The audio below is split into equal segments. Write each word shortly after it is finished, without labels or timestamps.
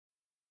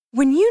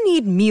When you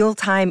need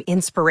mealtime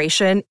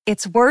inspiration,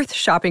 it's worth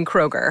shopping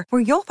Kroger,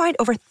 where you'll find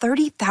over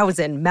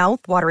 30,000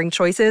 mouth-watering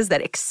choices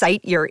that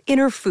excite your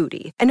inner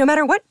foodie. And no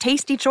matter what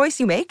tasty choice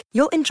you make,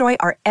 you'll enjoy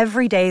our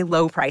everyday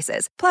low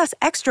prices, plus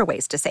extra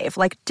ways to save,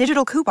 like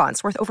digital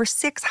coupons worth over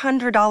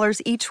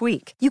 $600 each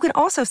week. You can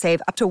also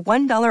save up to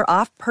 $1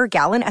 off per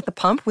gallon at the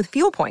pump with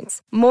fuel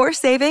points. More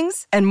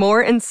savings and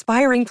more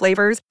inspiring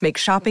flavors make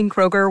shopping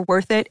Kroger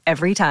worth it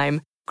every time.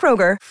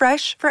 Kroger,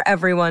 fresh for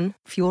everyone.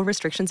 Fuel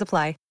restrictions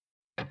apply.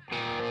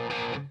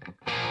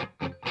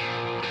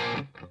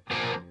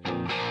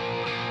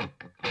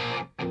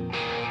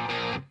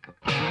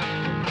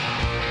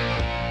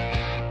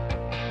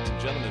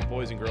 Gentlemen,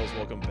 boys and girls,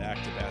 welcome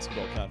back to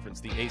Basketball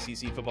Conference, the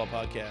ACC Football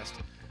Podcast.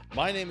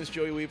 My name is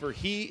Joey Weaver.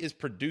 He is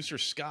producer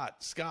Scott.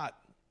 Scott,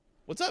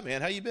 what's up,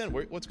 man? How you been?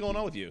 What's going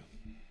on with you?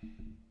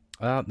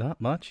 Not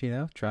much,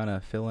 trying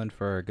to fill in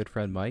for our good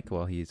friend Mike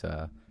while he's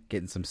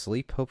getting some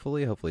sleep,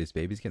 hopefully. Hopefully his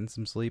baby's getting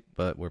some sleep,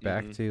 but we're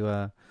back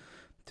to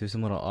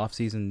some little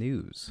off-season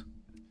news.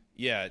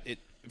 Yeah,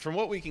 from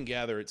what we can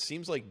gather, it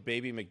seems like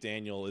Baby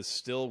McDaniel is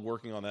still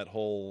working on that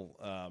whole,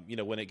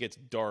 when it gets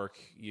dark,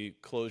 you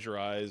close your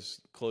eyes,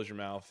 close your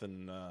mouth,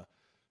 and,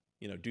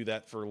 do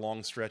that for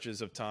long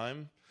stretches of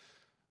time.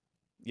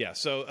 Yeah,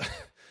 so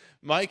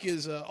Mike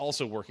is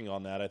also working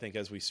on that, I think,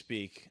 as we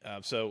speak.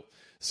 So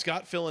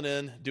Scott filling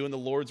in, doing the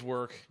Lord's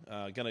work,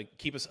 going to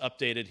keep us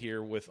updated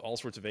here with all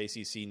sorts of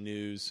ACC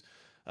news.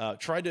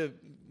 Tried to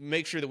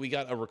make sure that we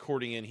got a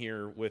recording in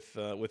here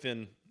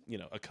within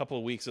a couple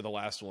of weeks of the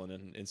last one,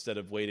 and instead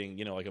of waiting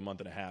like a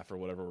month and a half or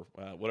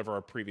whatever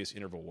our previous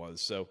interval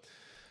was. So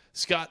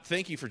Scott,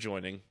 thank you for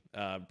joining.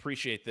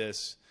 Appreciate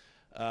this.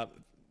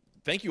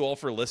 Thank you all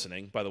for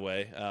listening, by the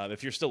way.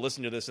 If you're still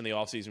listening to this in the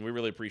offseason, we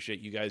really appreciate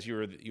you guys.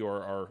 You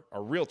are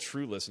our real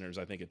true listeners,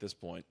 I think, at this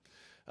point.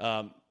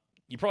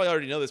 You probably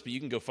already know this, but you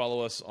can go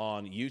follow us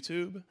on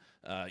YouTube,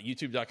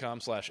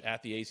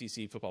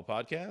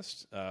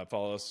 youtube.com/@the-ACC-football-podcast.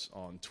 Follow us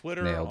on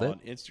Twitter,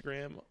 on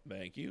Instagram.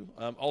 Thank you.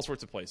 All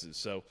sorts of places.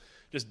 So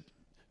just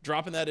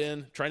dropping that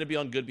in, trying to be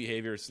on good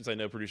behavior since I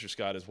know producer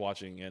Scott is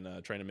watching,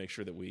 and trying to make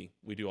sure that we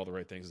do all the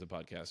right things as a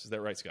podcast. Is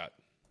that right, Scott?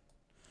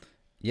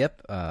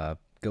 Yep.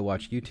 Go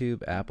watch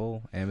YouTube,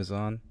 Apple,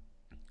 Amazon,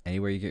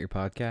 anywhere you get your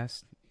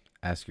podcast.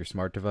 Ask your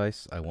smart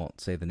device. I won't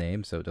say the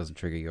name so it doesn't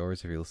trigger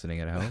yours if you're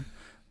listening at home.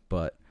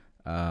 But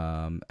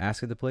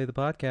ask it to play the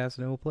podcast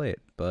and it will play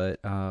it.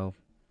 But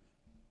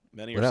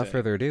without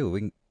further ado,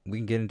 we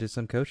can get into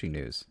some coaching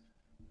news.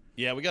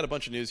 Yeah, we got a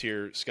bunch of news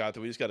here, Scott,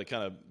 that we just got to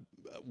kind of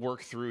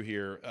work through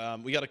here.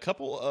 We got a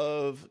couple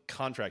of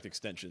contract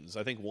extensions.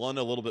 I think one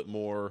a little bit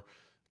more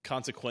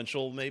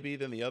consequential maybe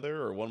than the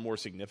other, or one more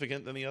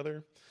significant than the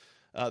other.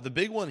 The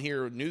big one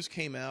here, news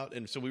came out,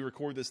 and so we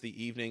record this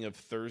the evening of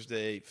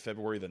Thursday,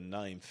 February the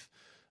 9th.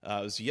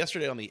 It was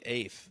yesterday on the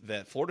 8th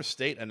that Florida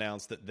State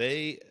announced that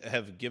they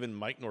have given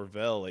Mike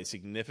Norvell a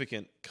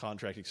significant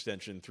contract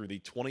extension through the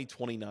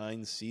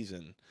 2029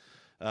 season.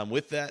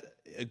 With that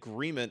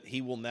agreement, he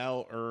will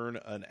now earn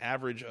an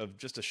average of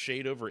just a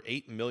shade over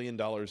 $8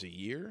 million a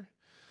year.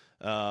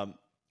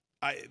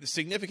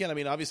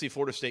 Significant, obviously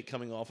Florida State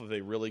coming off of a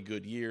really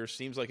good year.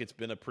 Seems like it's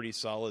been a pretty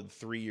solid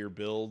 3-year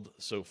build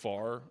so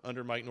far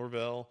under Mike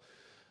Norvell.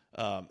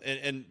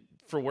 And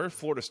for where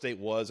Florida State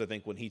was, I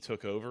think, when he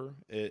took over,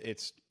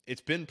 it's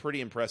been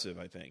pretty impressive,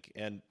 I think.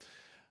 And,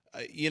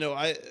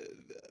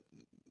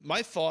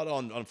 my thought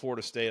on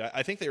Florida State,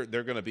 I think they're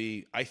going to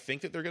be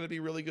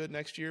really good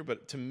next year.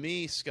 But to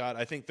me, Scott,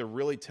 I think the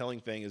really telling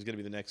thing is going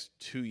to be the next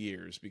 2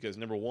 years, because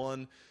number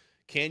one,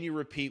 can you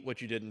repeat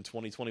what you did in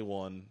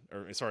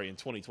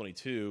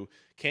 2022?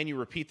 Can you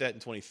repeat that in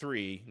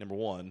 23, number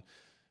one?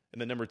 And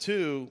then number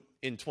two,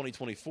 in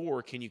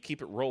 2024, can you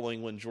keep it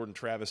rolling when Jordan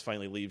Travis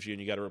finally leaves you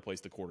and you got to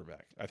replace the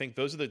quarterback? I think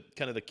those are the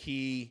kind of the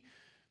key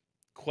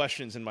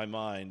questions in my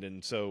mind.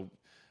 And so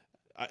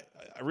I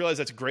realize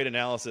that's a great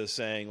analysis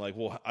saying, like,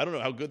 well, I don't know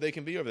how good they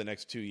can be over the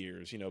next 2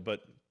 years,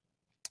 but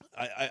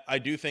I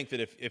do think that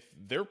if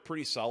they're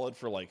pretty solid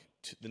for like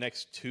the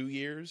next 2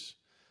 years,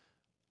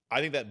 I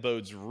think that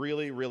bodes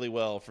really, really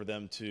well for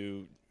them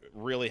to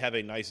really have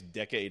a nice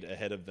decade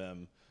ahead of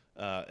them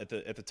at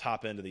the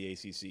top end of the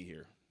ACC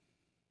here.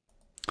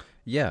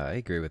 Yeah, I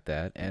agree with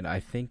that. And I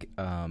think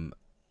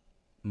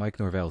Mike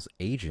Norvell's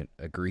agent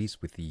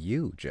agrees with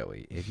you,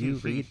 Joey. If you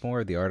read more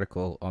of the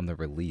article on the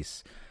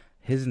release,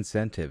 his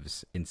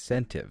incentives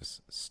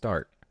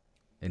start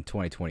in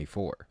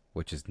 2024,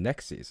 which is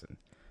next season,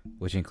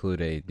 which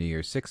include a New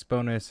Year's Six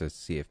bonus, a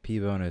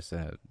CFP bonus,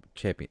 and a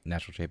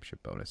national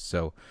championship bonus.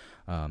 So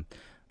I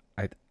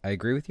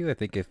agree with you. I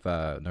think if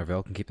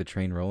Norvell can keep the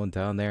train rolling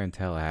down there in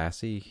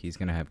Tallahassee, he's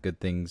going to have good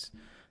things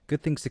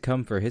to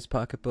come for his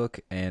pocketbook,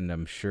 and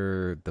I'm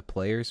sure the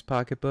players'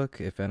 pocketbook,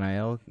 if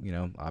NIL,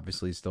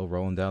 obviously is still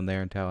rolling down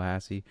there in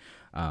Tallahassee.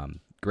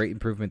 Great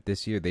improvement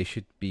this year. They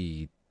should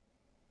be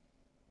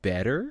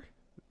better,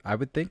 I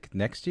would think,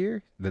 next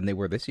year than they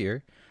were this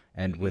year.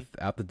 And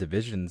without the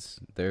divisions,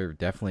 they're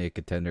definitely a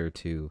contender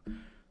to,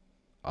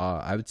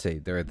 I would say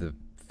they're the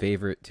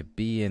favorite to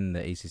be in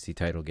the ACC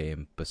title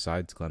game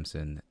besides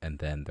Clemson, and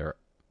then they're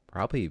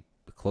probably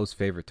a close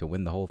favorite to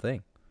win the whole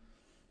thing.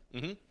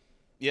 Mm-hmm.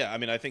 Yeah, I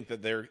mean, I think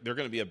that they're going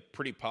to be a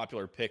pretty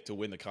popular pick to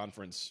win the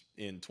conference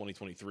in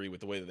 2023 with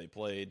the way that they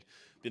played,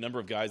 the number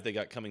of guys they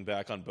got coming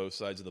back on both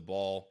sides of the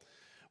ball.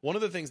 One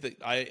of the things that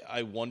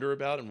I wonder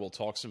about, and we'll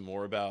talk some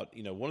more about,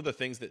 one of the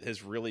things that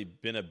has really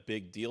been a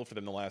big deal for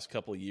them the last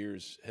couple of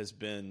years has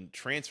been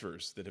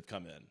transfers that have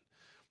come in.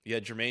 You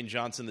had Jermaine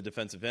Johnson, the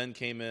defensive end,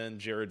 came in.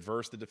 Jared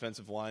Verse, the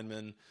defensive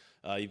lineman.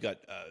 You've got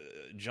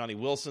Johnny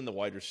Wilson, the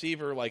wide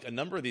receiver. Like, a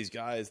number of these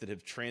guys that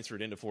have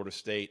transferred into Florida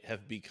State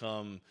have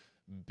become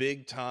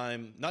big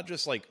time, not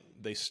just like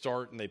they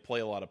start and they play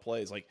a lot of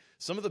plays. Like,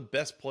 some of the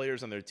best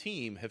players on their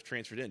team have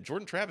transferred in.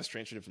 Jordan Travis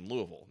transferred in from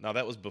Louisville. Now,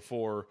 that was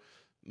before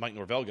Mike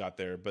Norvell got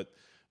there, but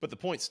the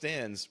point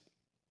stands.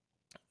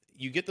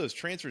 You get those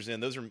transfers in;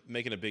 those are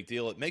making a big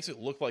deal. It makes it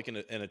look like an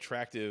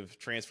attractive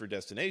transfer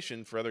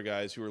destination for other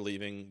guys who are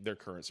leaving their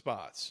current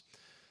spots.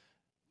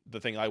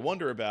 The thing I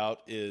wonder about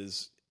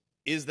is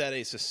that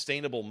a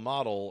sustainable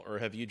model, or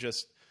have you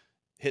just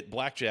hit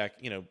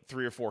blackjack,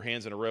 3 or 4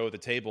 hands in a row at the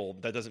table?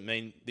 That doesn't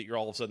mean that you're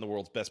all of a sudden the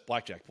world's best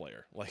blackjack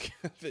player. Like,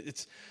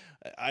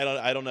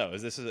 I don't know.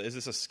 Is this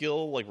a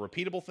skill, like,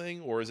 repeatable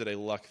thing, or is it a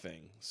luck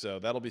thing? So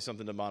that'll be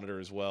something to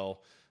monitor as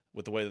well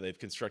with the way that they've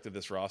constructed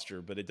this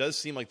roster. But it does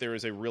seem like there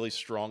is a really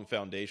strong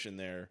foundation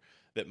there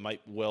that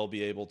might well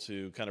be able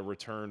to kind of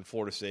return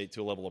Florida State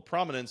to a level of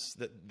prominence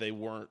that they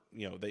weren't,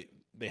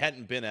 they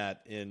hadn't been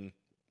at in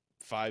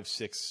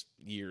 5-6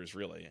 years,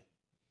 really.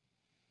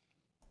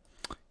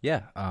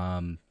 Yeah,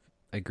 I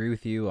agree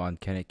with you on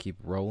can it keep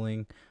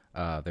rolling.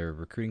 Their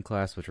recruiting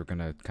class, which we're going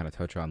to kind of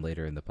touch on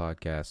later in the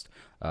podcast,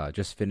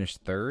 just finished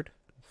third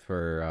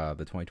for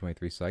the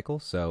 2023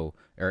 cycle.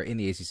 Or in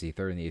the ACC,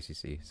 third in the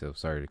ACC. So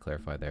sorry to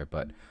clarify there.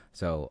 But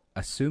so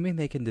assuming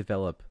they can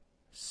develop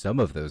some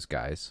of those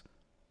guys,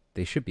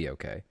 they should be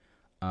okay.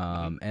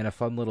 And a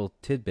fun little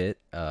tidbit,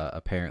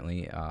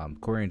 apparently,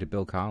 according to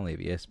Bill Connolly of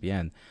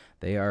ESPN,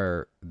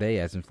 they,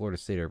 as in Florida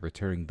State, are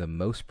returning the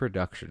most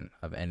production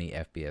of any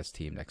FBS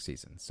team next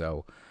season.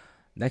 So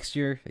next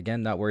year,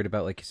 again, not worried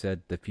about, like you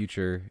said, the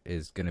future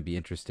is going to be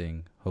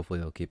interesting. Hopefully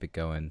they'll keep it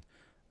going.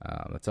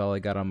 That's all I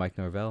got on Mike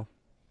Norvell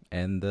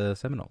and the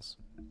Seminoles.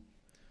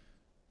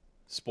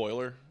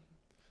 Spoiler,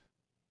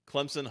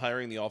 Clemson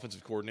hiring the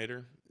offensive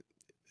coordinator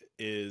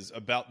is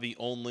about the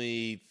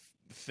only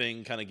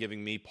thing kind of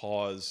giving me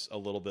pause a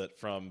little bit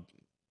from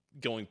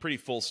going pretty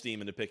full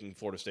steam into picking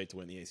Florida State to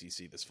win the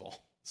ACC this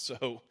fall.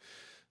 So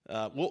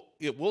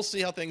we'll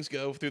see how things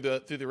go through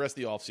the rest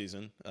of the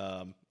offseason.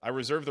 I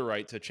reserve the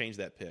right to change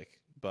that pick,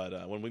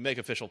 but when we make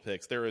official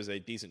picks, there is a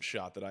decent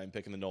shot that I am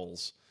picking the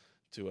Noles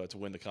to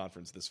win the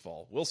conference this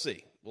fall. We'll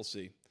see.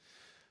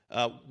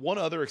 One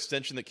other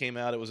extension that came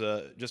out, it was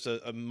just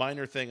a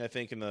minor thing, I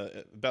think,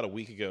 about a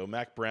week ago.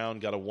 Mack Brown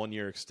got a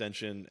 1-year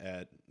extension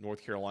at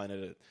North Carolina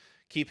to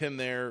keep him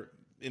there,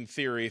 in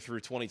theory, through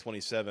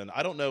 2027.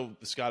 I don't know,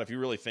 Scott, if you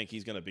really think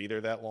he's going to be there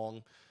that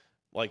long.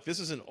 Like, this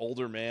is an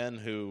older man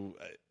who,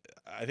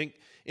 I think,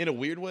 in a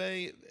weird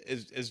way,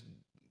 is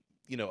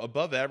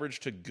above average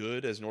to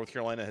good as North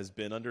Carolina has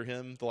been under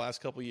him the last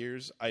couple of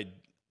years. I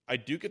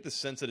do get the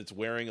sense that it's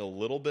wearing a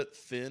little bit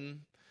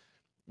thin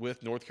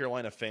with North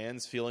Carolina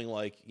fans, feeling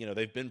like,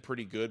 they've been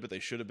pretty good, but they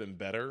should have been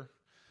better.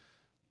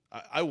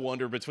 I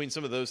wonder, between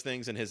some of those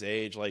things and his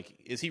age, like,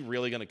 is he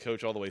really going to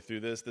coach all the way through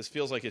this? This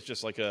feels like it's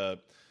just like a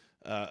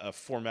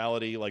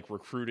formality, like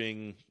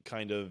recruiting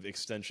kind of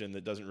extension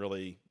that doesn't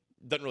really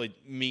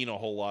mean a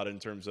whole lot in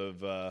terms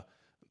of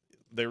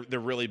they're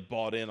really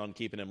bought in on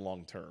keeping him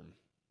long term.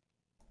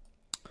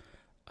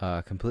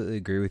 Completely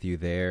agree with you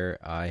there.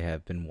 I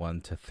have been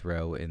one to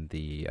throw in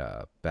the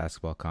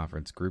basketball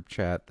conference group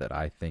chat that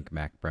I think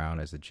Mack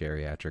Brown is a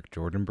geriatric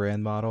Jordan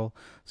Brand model.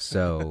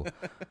 So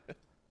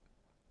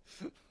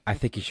I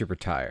think he should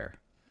retire.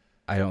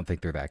 I don't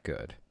think they're that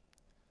good.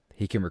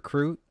 He can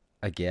recruit,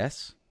 I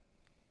guess,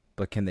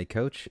 but can they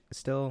coach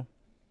still?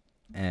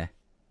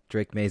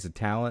 Drake May's a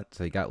talent,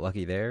 so he got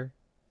lucky there,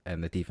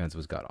 and the defense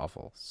was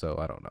god-awful, so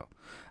I don't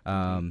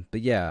know.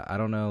 But yeah, I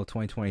don't know,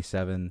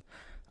 2027,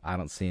 I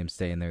don't see him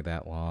staying there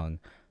that long.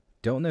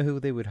 Don't know who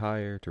they would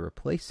hire to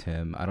replace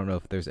him. I don't know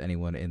if there's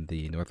anyone in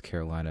the North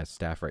Carolina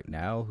staff right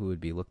now who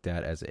would be looked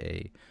at as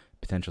a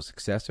potential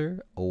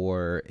successor,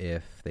 or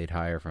if they'd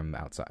hire from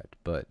outside,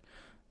 but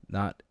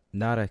not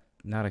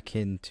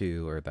akin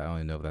to, or I don't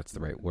even know if that's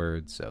the right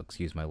word, so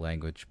excuse my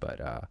language,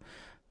 but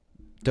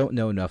don't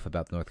know enough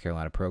about the North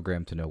Carolina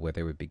program to know where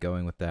they would be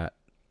going with that.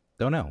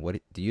 Don't know. What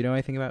do you know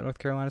anything about North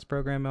Carolina's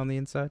program on the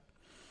inside?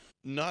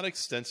 Not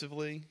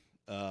extensively.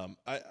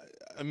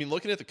 I mean,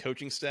 looking at the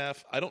coaching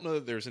staff, I don't know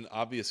that there's an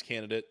obvious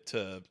candidate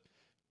to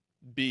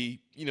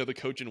be, the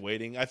coach in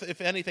waiting.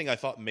 If anything, I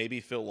thought maybe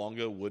Phil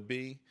Longo would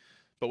be,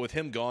 but with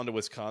him gone to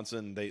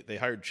Wisconsin, they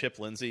hired Chip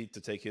Lindsey to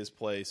take his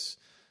place.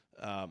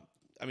 I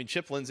mean,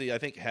 Chip Lindsey, I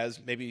think, has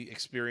maybe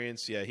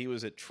experience. Yeah, he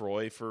was at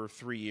Troy for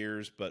 3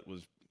 years, but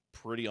was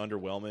pretty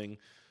underwhelming.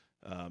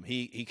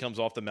 He comes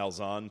off the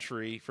Malzahn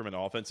tree from an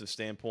offensive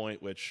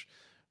standpoint, which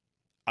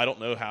I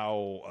don't know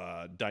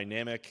how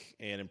dynamic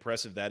and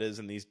impressive that is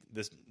in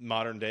this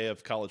modern day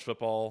of college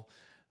football.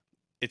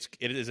 it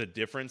is a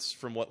difference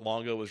from what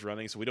Longo was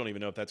running, so we don't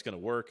even know if that's going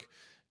to work.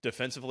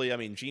 Defensively, I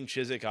mean, Gene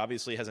Chizik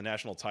obviously has a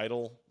national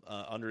title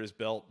under his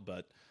belt,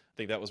 but I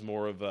think that was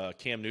more of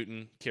Cam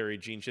Newton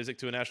carried Gene Chizik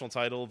to a national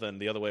title than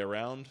the other way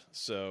around.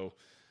 So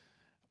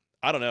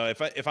I don't know.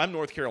 If I'm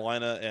North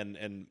Carolina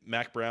and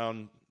Mack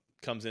Brown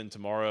comes in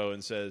tomorrow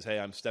and says, "Hey,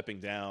 I'm stepping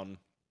down,"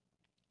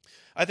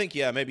 I think,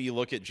 yeah, maybe you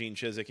look at Gene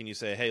Chizik and you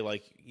say, "Hey,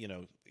 like, you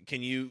know,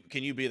 can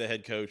you be the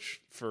head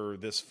coach for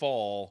this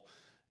fall?"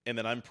 And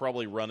then I'm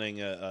probably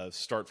running a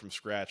start from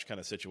scratch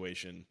kind of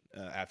situation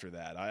after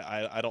that.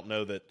 I don't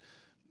know that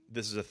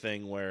this is a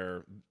thing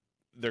where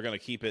they're going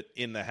to keep it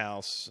in the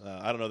house.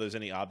 I don't know if there's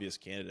any obvious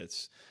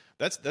candidates.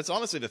 That's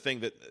honestly the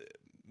thing that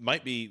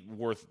might be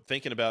worth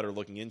thinking about or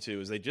looking into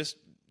is they just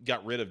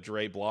got rid of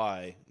Dre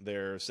Bly,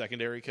 their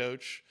secondary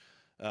coach.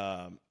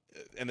 And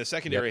the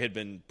secondary had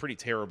been pretty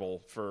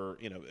terrible for,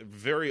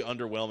 very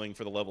underwhelming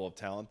for the level of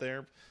talent there.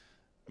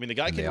 I mean, the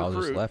guy can recruit. They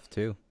all just left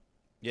too.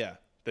 Yeah.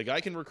 The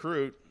guy can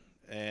recruit,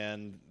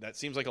 and that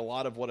seems like a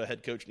lot of what a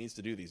head coach needs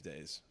to do these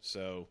days.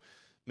 So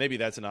maybe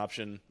that's an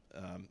option.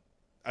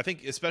 I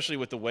think especially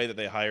with the way that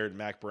they hired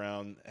Mack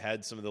Brown,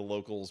 had some of the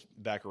locals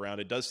back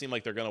around, it does seem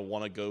like they're going to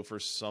want to go for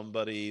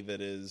somebody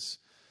that is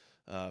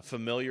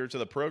familiar to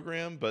the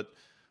program, but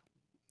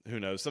who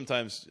knows?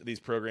 Sometimes these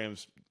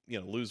programs,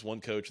 lose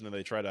one coach and then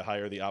they try to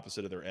hire the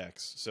opposite of their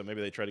ex. So maybe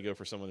they try to go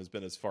for someone who's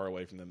been as far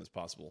away from them as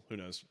possible. Who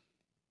knows?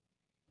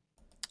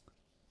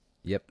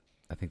 Yep.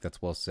 I think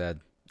that's well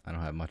said. I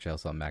don't have much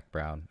else on Mack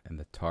Brown and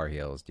the Tar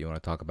Heels. Do you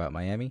want to talk about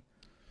Miami?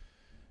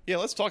 Yeah,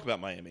 let's talk about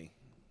Miami.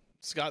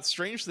 Scott,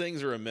 strange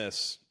things are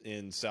amiss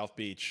in South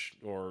Beach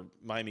or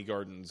Miami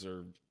Gardens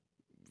or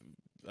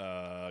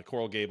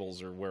Coral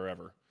Gables or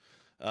wherever.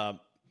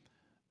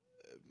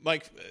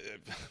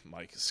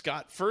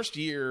 Scott, first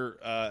year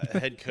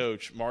head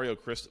coach Mario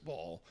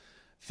Cristobal.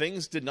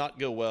 Things did not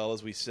go well,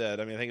 as we said.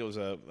 I mean, I think it was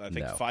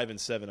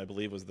 5-7, I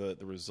believe, was the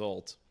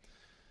result.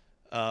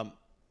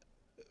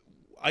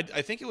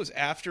 I think it was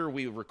after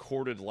we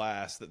recorded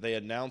last that they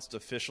announced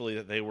officially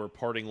that they were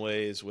parting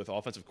ways with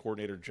offensive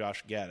coordinator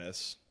Josh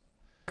Gattis.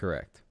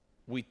 Correct.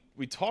 We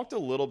talked a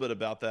little bit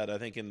about that, I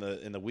think, in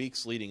the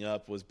weeks leading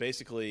up. Was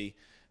basically,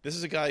 this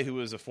is a guy who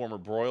was a former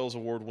Broyles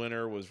Award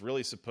winner, was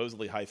really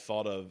supposedly highly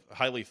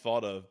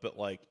thought of, but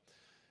like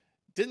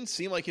didn't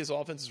seem like his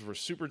offenses were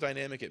super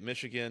dynamic at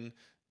Michigan.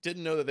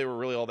 Didn't know that they were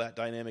really all that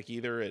dynamic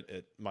either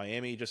at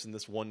Miami, just in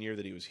this 1 year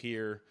that he was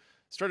here.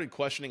 Started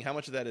questioning how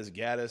much of that is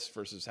Gattis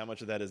versus how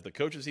much of that is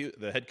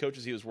the head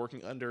coaches he was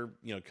working under,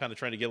 kind of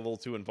trying to get a little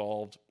too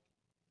involved.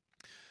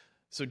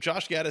 So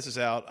Josh Gattis is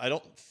out. I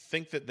don't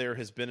think that there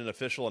has been an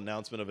official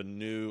announcement of a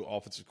new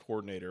offensive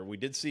coordinator. We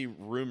did see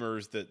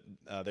rumors that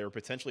they were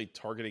potentially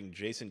targeting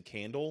Jason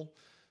Candle,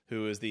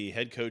 who is the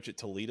head coach at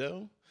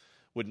Toledo.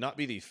 Would not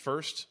be the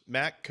first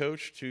MAC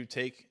coach to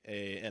take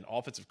an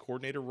offensive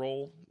coordinator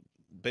role,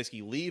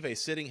 basically leave a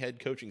sitting head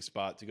coaching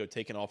spot to go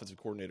take an offensive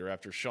coordinator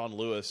after Sean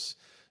Lewis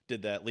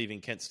did that,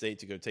 leaving Kent State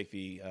to go take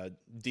the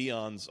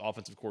Deion's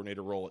offensive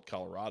coordinator role at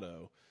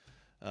Colorado.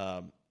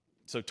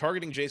 So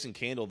targeting Jason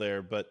Candle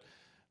there, but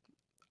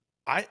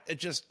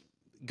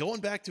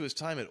going back to his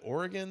time at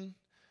Oregon,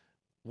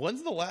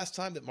 when's the last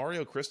time that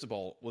Mario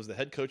Cristobal was the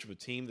head coach of a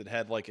team that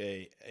had like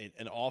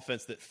an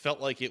offense that felt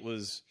like it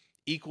was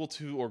equal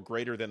to or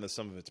greater than the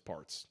sum of its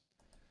parts?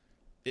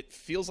 It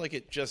feels like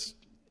it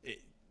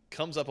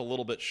comes up a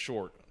little bit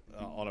short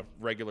on a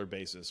regular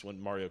basis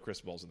when Mario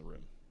Cristobal's in the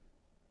room.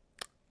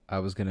 I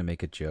was going to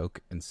make a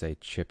joke and say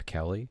Chip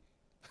Kelly,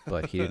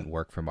 but he didn't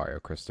work for Mario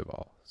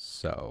Cristobal,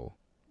 so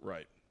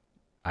right.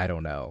 I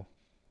don't know.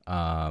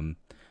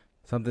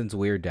 Something's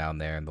weird down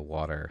there in the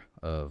water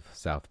of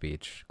South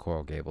Beach,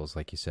 Coral Gables,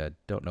 like you said.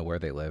 Don't know where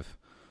they live.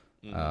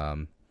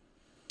 Mm-hmm.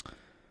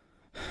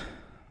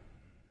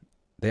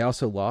 They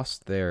also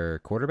lost their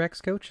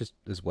quarterbacks coach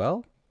as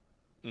well.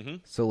 Mm-hmm.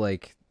 So,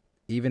 like,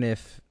 even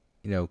if,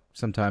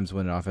 sometimes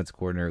when an offensive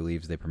coordinator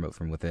leaves, they promote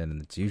from within,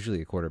 and it's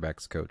usually a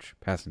quarterback's coach,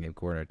 passing game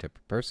coordinator type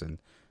of person.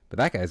 But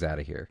that guy's out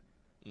of here.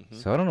 Mm-hmm.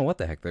 So I don't know what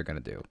the heck they're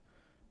going to do.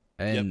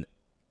 And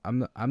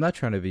I'm not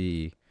trying to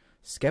be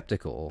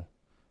skeptical.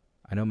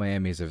 I know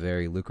Miami is a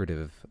very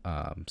lucrative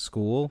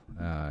school.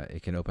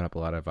 It can open up a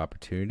lot of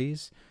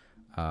opportunities.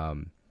 I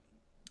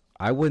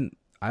don't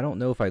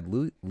know if I'd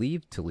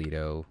leave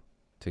Toledo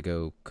to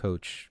go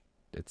coach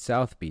at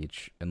South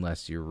Beach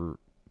unless you're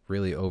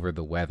really over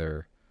the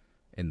weather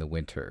in the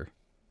winter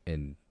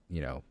in,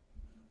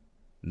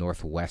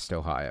 Northwest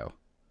Ohio.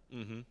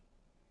 Mm-hmm.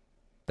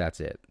 That's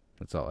it.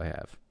 That's all I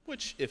have.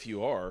 Which, if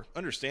you are,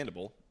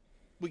 understandable.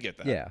 We get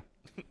that. Yeah.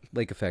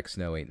 Lake effect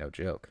snow ain't no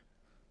joke.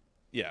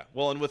 Yeah.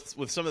 Well, and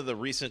with some of the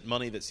recent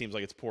money that seems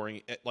like it's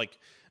pouring, like,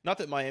 not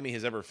that Miami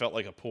has ever felt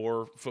like a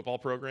poor football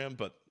program,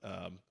 but,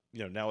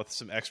 now with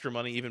some extra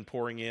money even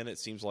pouring in, it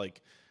seems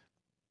like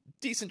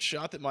decent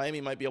shot that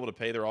Miami might be able to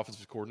pay their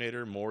offensive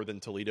coordinator more than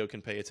Toledo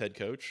can pay its head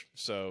coach.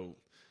 So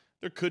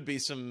there could be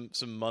some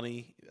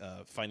money,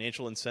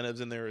 financial incentives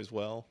in there as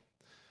well.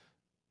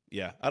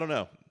 Yeah, I don't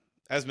know.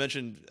 As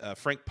mentioned,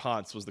 Frank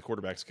Ponce was the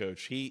quarterback's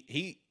coach.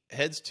 He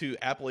heads to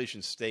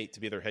Appalachian State to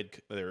be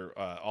their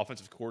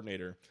offensive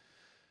coordinator.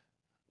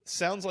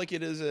 Sounds like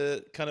it is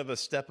a kind of a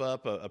step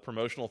up, a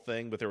promotional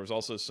thing, but there was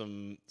also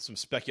some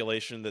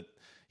speculation that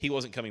he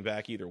wasn't coming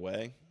back either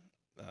way.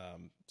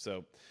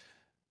 So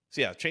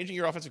yeah, changing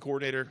your offensive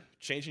coordinator,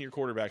 changing your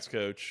quarterbacks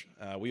coach.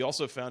 We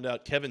also found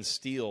out Kevin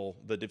Steele,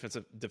 the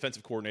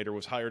defensive coordinator,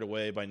 was hired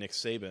away by Nick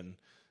Saban.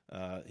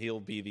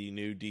 He'll be the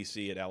new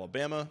DC at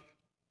Alabama.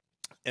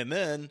 And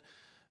then,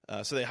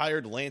 so they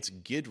hired Lance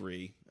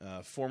Guidry,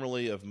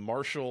 formerly of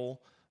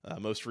Marshall,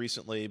 most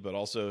recently, but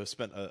also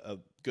spent a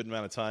good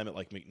amount of time at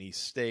like McNeese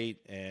State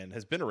and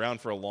has been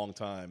around for a long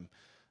time.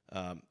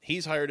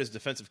 He's hired as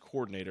defensive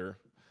coordinator.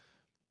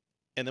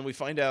 And then we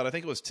find out, I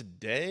think it was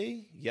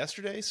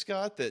yesterday,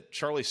 Scott, that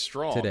Charlie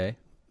Strong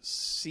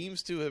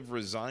seems to have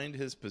resigned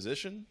his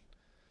position.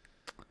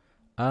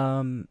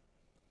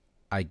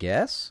 I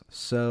guess.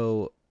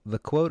 So the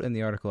quote in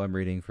the article I'm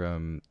reading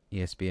from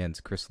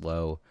ESPN's Chris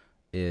Lowe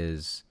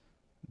is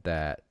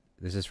that,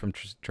 this is from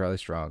Charlie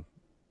Strong,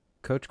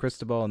 Coach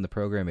Cristobal and the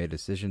program made a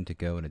decision to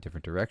go in a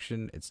different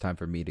direction. It's time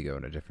for me to go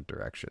in a different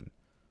direction.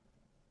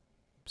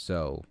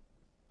 So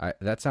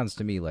that sounds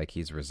to me like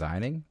he's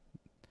resigning.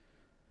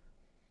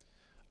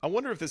 I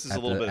wonder if this is a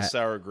little bit of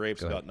sour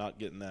grapes about not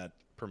getting that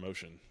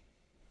promotion.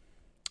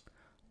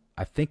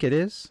 I think it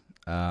is.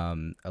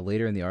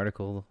 Later in the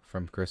article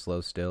from Chris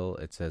Lowe still,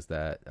 it says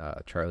that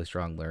Charlie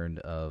Strong learned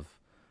of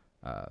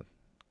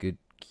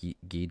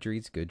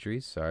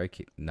Guidry's, sorry,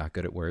 not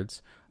good at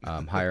words,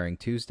 hiring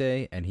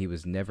Tuesday, and he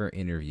was never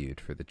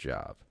interviewed for the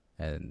job.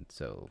 And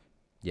so,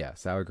 yeah,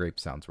 sour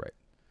grapes sounds right.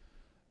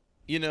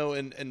 You know,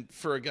 and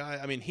for a guy,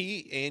 I mean,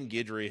 he and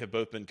Guidry have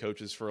both been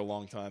coaches for a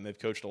long time. They've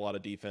coached a lot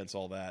of defense,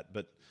 all that.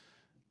 But,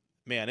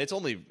 man, it's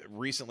only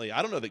recently.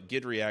 I don't know that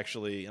Guidry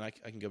actually, and I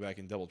can go back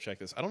and double check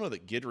this. I don't know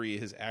that Guidry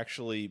has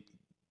actually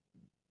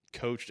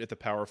coached at the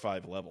Power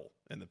 5 level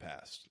in the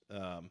past.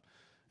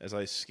 As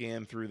I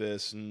scan through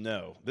this,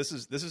 no. This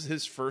is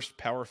his first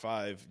Power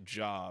 5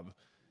 job,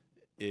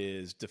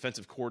 is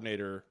defensive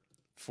coordinator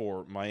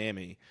for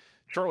Miami.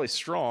 Charlie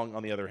Strong,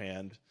 on the other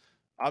hand,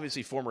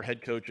 obviously former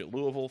head coach at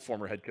Louisville,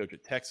 former head coach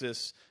at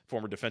Texas,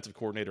 former defensive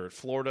coordinator at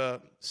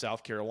Florida,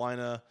 South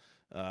Carolina,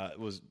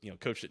 was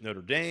coached at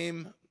Notre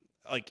Dame.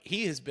 Like,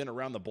 he has been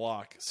around the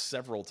block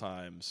several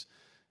times.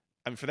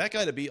 I mean, for that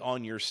guy to be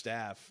on your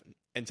staff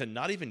and to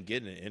not even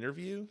get an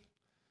interview,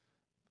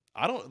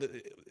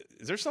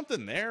 is there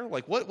something there?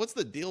 Like, what's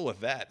the deal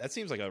with that? That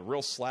seems like a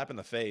real slap in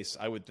the face,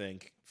 I would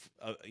think,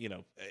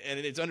 and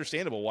it's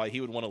understandable why he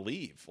would want to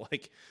leave.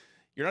 Like,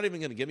 you're not even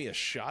going to give me a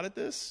shot at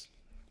this?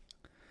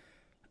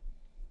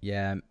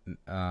 Yeah,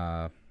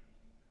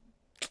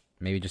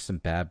 maybe just some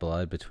bad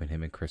blood between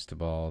him and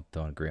Cristobal.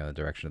 Don't agree on the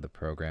direction of the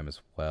program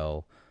as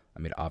well. I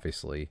mean,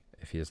 obviously,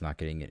 if he is not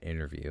getting an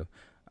interview,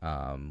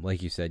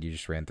 like you said, you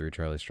just ran through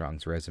Charlie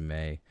Strong's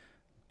resume,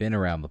 been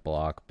around the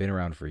block, been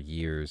around for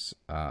years.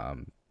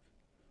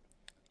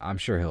 I'm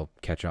sure he'll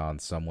catch on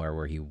somewhere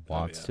where he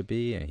wants to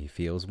be and he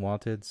feels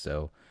wanted.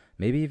 So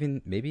maybe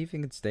even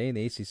could stay in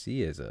the ACC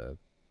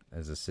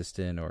as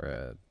assistant or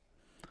a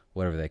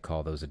whatever they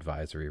call those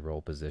advisory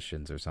role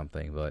positions or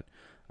something. But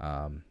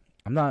I'm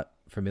not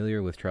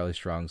familiar with Charlie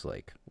Strong's,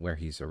 like, where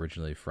he's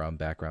originally from,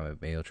 background.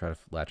 Maybe he'll try to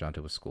latch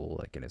onto a school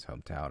like in his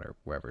hometown or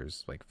wherever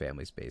his like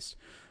family's based.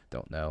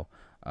 Don't know.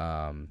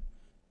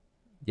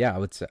 Yeah,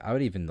 I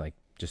would even like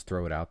just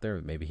throw it out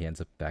there. Maybe he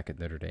ends up back at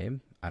Notre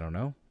Dame. I don't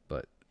know,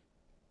 but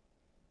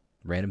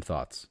random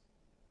thoughts.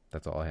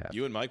 That's all I have.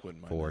 You and Mike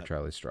wouldn't mind for that.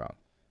 Charlie Strong.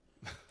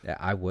 Yeah,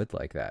 I would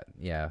like that.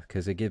 Yeah,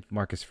 because it gives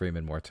Marcus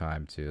Freeman more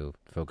time to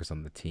focus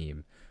on the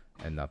team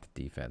and not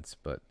the defense.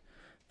 But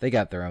they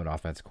got their own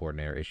offense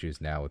coordinator issues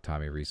now with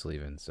Tommy Rees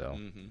leaving, so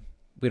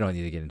we don't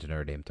need to get into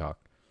Notre Dame talk.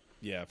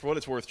 Yeah, for what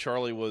it's worth,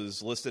 Charlie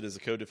was listed as the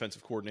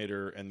co-defensive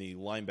coordinator and the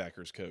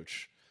linebackers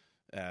coach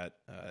at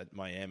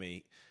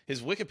Miami.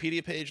 His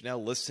Wikipedia page now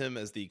lists him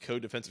as the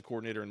co-defensive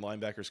coordinator and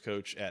linebackers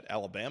coach at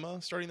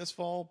Alabama starting this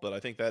fall, but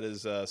I think that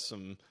is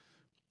some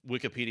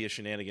Wikipedia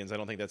shenanigans. I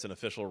don't think that's an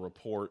official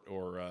report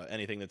or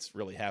anything that's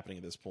really happening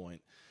at this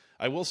point.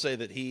 I will say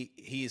that he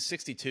is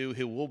 62.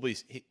 He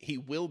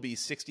will be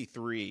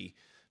 63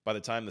 by the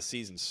time the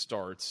season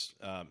starts.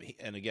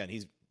 And again,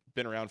 he's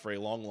been around for a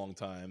long, long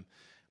time.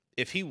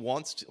 If he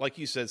wants to, like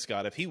you said,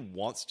 Scott, if he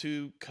wants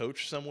to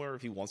coach somewhere,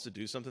 if he wants to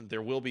do something,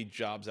 there will be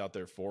jobs out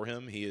there for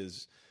him. He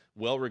is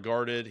well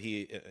regarded.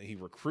 He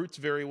recruits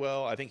very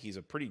well. I think he's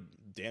a pretty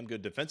damn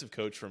good defensive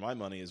coach for my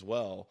money as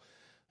well.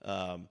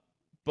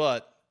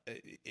 But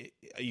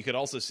you could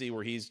also see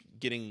where he's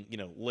getting,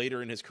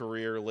 later in his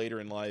career, later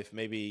in life,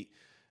 maybe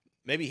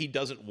he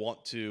doesn't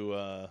want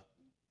to,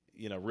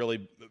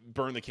 really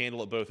burn the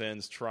candle at both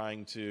ends,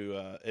 trying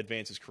to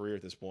advance his career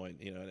at this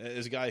point.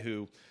 As a guy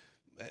who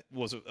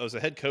was a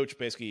head coach,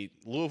 basically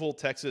Louisville,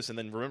 Texas, and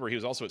then remember he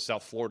was also at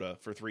South Florida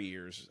for 3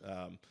 years.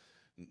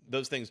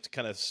 Those things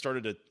kind of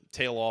started to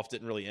tail off,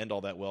 didn't really end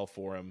all that well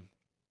for him.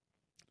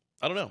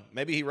 I don't know.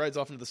 Maybe he rides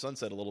off into the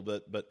sunset a little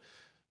bit, but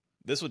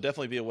this would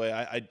definitely be a way.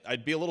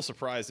 I'd be a little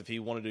surprised if he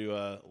wanted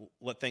to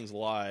let things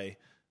lie,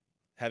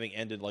 having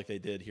ended like they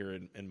did here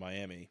in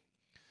Miami.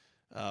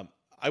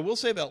 I will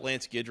say about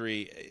Lance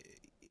Guidry,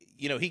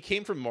 he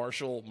came from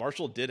Marshall.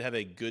 Marshall did have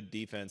a good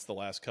defense the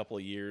last couple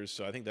of years,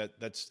 so I think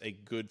that's a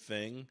good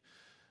thing.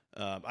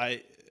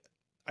 I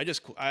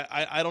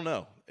don't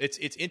know.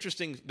 It's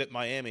interesting that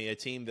Miami, a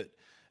team that,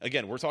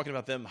 again, we're talking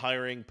about them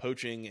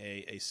poaching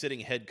a sitting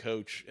head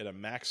coach at a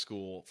MAC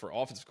school for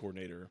offensive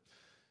coordinator,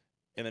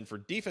 and then for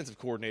defensive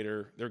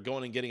coordinator, they're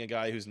going and getting a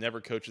guy who's never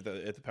coached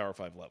at the Power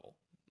 5 level.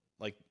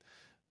 Like,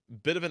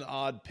 bit of an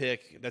odd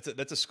pick.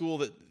 That's a school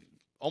that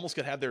almost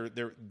could have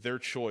their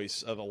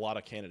choice of a lot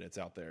of candidates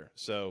out there.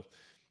 So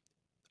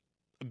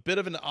a bit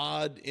of an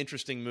odd,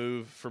 interesting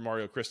move for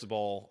Mario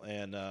Cristobal.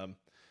 And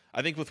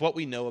I think with what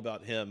we know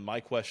about him, my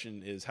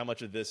question is how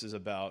much of this is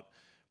about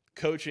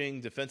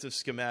coaching, defensive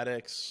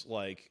schematics,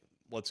 like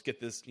let's get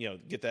this,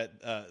 get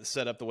that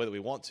set up the way that we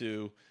want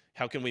to.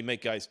 How can we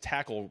make guys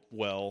tackle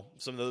well,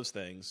 some of those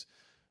things,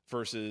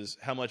 versus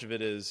how much of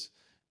it is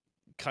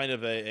kind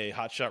of a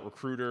hotshot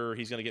recruiter.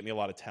 He's going to get me a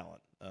lot of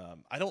talent.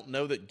 I don't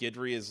know that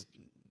Guidry is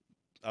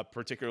a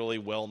particularly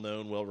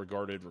well-known,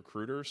 well-regarded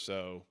recruiter,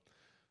 so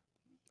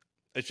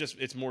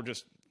it's more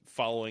just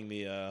following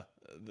the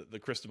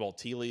Cristobal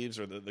tea leaves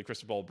or the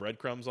Cristobal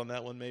breadcrumbs on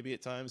that one maybe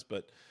at times.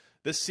 But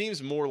this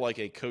seems more like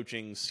a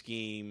coaching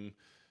scheme,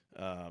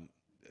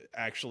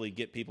 actually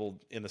get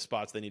people in the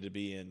spots they need to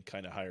be in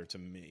kind of hire to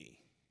me.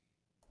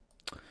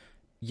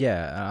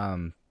 Yeah.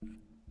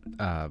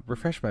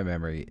 Refresh my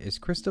memory. Is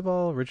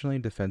Cristobal originally a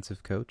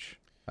defensive coach?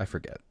 I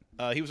forget.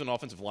 He was an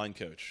offensive line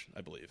coach,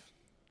 I believe.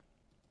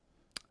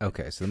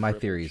 Okay, so my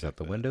theory is out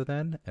the window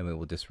then, and we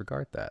will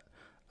disregard that.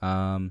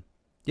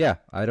 Yeah,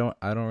 I don't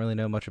really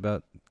know much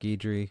about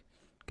Guidry,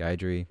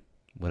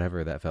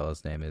 whatever that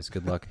fellow's name is.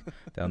 Good luck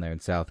down there in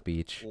South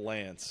Beach.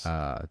 Lance.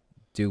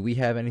 Do we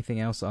have anything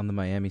else on the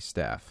Miami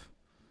staff?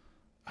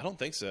 I don't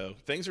think so.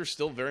 Things are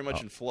still very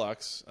much in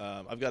flux.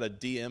 I've got a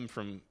DM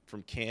from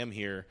Cam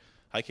here.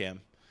 Hi, Cam.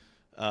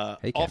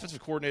 Hey, Cam.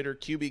 Offensive coordinator,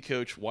 QB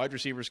coach, wide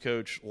receivers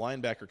coach,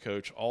 linebacker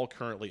coach, all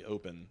currently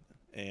open,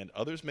 and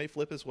others may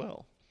flip as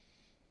well.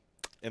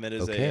 And that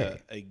is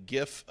a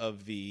GIF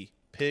of the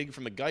pig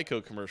from the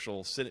Geico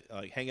commercial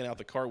hanging out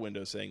the car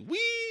window saying,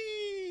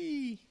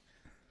 "Wee!"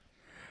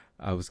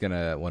 I was going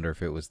to wonder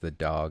if it was the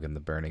dog in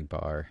the burning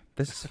bar.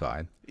 This is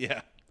fine.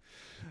 Yeah.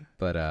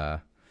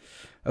 But,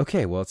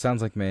 okay, well, it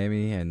sounds like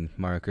Miami and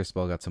Mario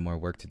Cristobal got some more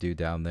work to do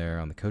down there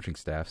on the coaching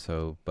staff,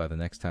 so by the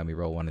next time we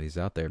roll one of these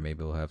out there,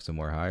 maybe we'll have some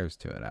more hires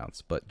to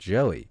announce. But,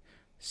 Joey,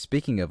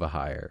 speaking of a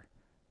hire,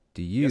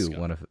 do you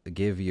want to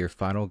give your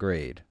final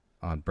grade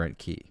on Brent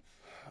Key?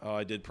 Oh,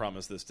 I did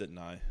promise this, didn't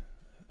I?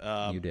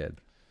 You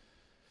did.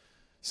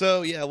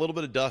 So, yeah, a little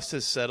bit of dust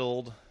has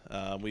settled.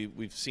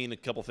 We've seen a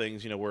couple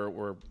things,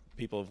 where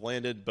people have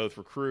landed, both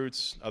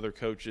recruits, other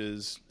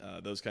coaches,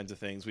 those kinds of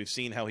things. We've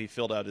seen how he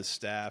filled out his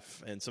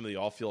staff and some of the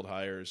off-field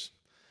hires.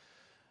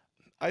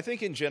 I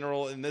think in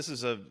general, and this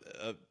is I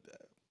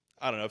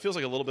don't know, it feels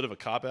like a little bit of a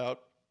cop-out,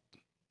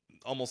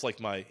 almost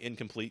like my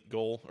incomplete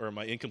goal or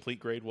my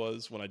incomplete grade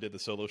was when I did the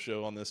solo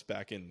show on this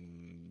back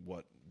in,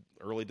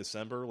 early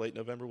December, late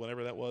November,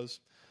 whenever that was.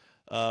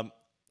 I'm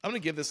going to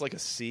give this like a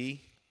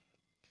C.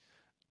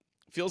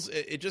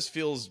 It just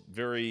feels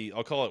very,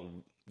 I'll call it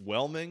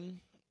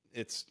whelming.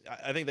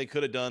 I think they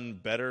could have done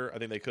better. I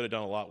think they could have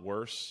done a lot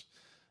worse.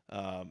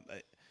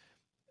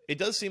 It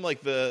does seem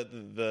like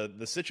the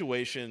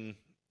situation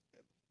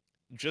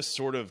just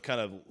sort of kind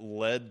of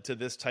led to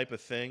this type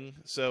of thing.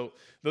 So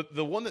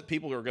the one that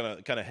people are going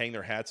to kind of hang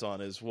their hats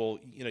on is, well,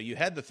 you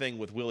had the thing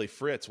with Willie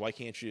Fritz. Why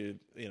can't you,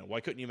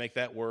 why couldn't you make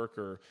that work?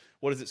 Or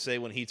what does it say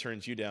when he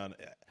turns you down?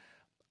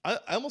 I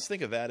almost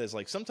think of that as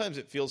like, sometimes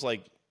it feels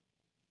like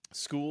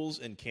schools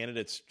and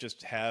candidates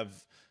just have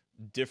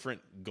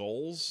different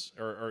goals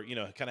or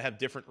kind of have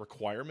different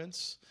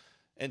requirements.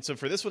 And so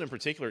for this one in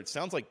particular, it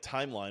sounds like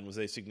timeline was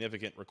a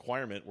significant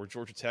requirement where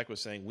Georgia Tech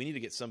was saying, we need to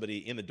get somebody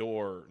in the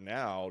door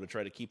now to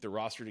try to keep the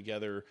roster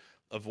together,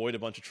 avoid a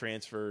bunch of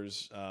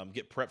transfers,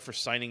 get prepped for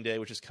signing day,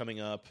 which is coming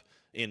up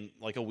in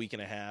like a week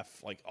and a half,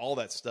 like all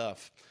that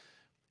stuff.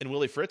 And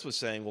Willie Fritz was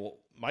saying, well,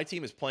 my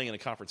team is playing in a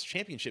conference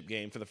championship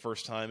game for the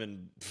first time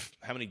in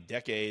how many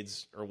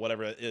decades or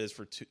whatever it is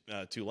for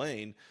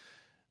Tulane.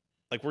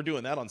 Like, we're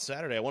doing that on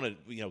Saturday. I want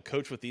to,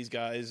 coach with these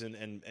guys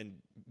and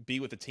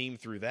be with the team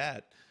through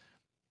that.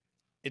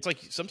 It's like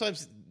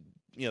sometimes,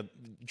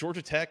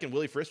 Georgia Tech and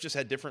Willie Fritz just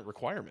had different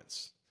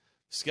requirements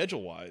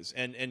schedule-wise.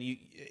 And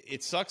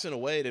it sucks in a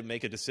way to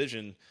make a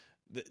decision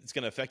that's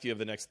going to affect you over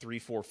the next 3,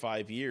 4,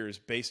 5 years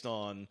based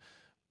on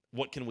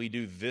what can we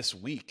do this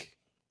week.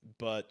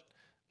 But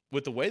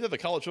with the way that the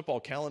college football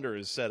calendar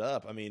is set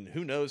up, I mean,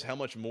 who knows how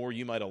much more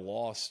you might have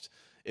lost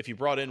if you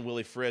brought in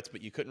Willie Fritz,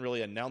 but you couldn't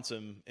really announce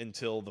him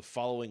until the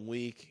following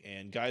week,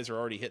 and guys are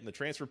already hitting the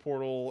transfer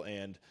portal,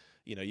 and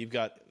you've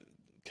got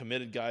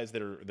committed guys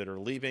that are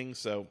leaving.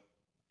 So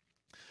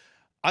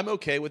I'm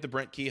okay with the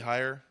Brent Key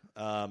hire.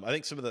 I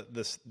think some of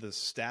the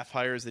staff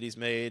hires that he's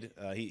made,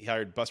 he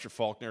hired Buster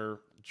Faulkner,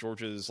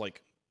 Georgia's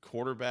like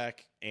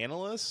quarterback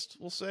analyst,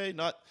 we'll say,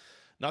 not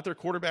their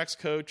quarterbacks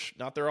coach,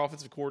 not their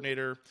offensive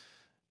coordinator.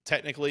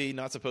 technically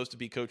not supposed to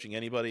be coaching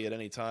anybody at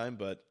any time,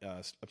 but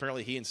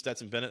apparently he and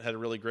Stetson Bennett had a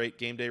really great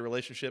game day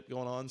relationship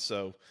going on.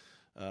 So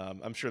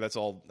I'm sure that's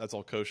all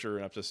kosher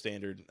and up to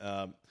standard.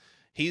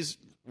 He's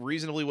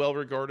reasonably well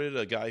regarded,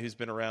 a guy who's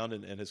been around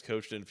and has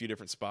coached in a few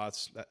different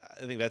spots.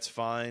 I think that's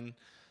fine.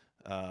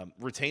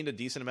 Retained a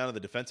decent amount of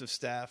the defensive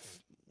staff,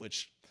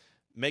 which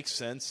makes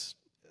sense.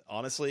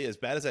 Honestly, as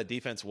bad as that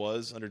defense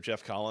was under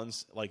Jeff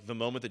Collins, like the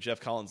moment that Jeff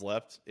Collins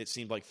left, it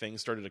seemed like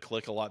things started to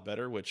click a lot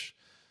better, which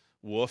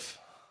woof.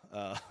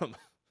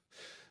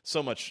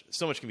 So much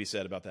can be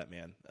said about that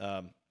man.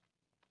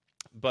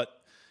 But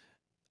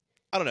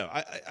I don't know.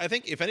 I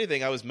think if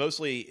anything, I was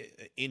mostly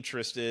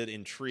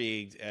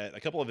intrigued at a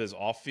couple of his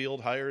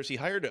off-field hires. He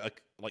hired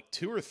like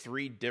 2 or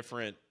 3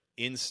 different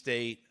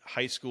in-state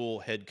high school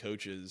head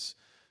coaches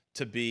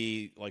to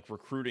be like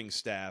recruiting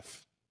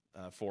staff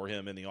for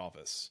him in the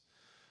office.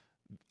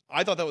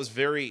 I thought that was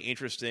very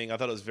interesting. I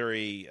thought it was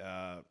very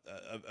a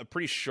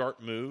pretty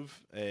sharp move,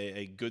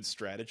 a good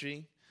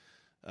strategy.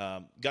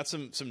 Got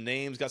some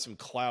names, got some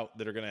clout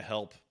that are going to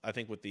help, I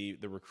think, with the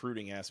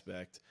recruiting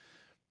aspect.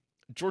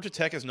 Georgia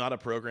Tech is not a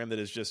program that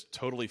is just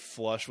totally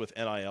flush with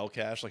NIL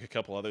cash like a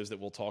couple others that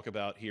we'll talk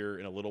about here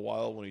in a little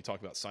while when we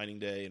talk about signing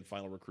day and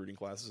final recruiting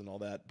classes and all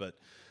that. But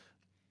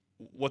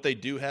what they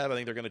do have, I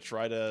think they're going to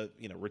try to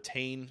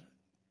retain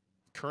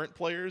current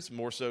players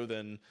more so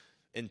than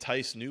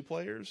entice new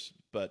players.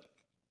 But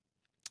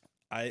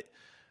I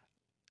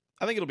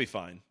think it'll be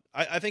fine.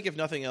 I think if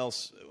nothing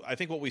else, I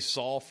think what we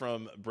saw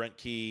from Brent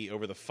Key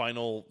over the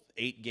final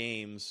 8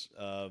 games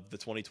of the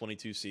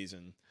 2022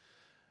 season,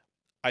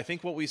 I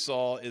think what we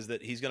saw is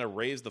that he's going to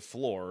raise the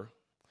floor.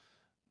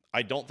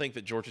 I don't think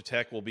that Georgia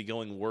Tech will be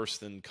going worse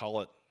than,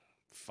 call it,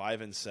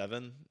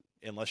 5-7,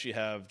 unless you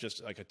have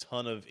just like a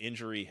ton of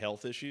injury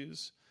health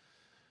issues.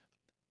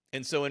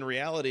 And so in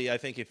reality, I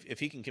think if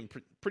he can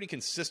pretty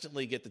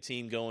consistently get the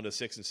team going to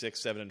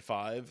 6-6,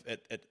 7-5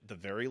 at the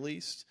very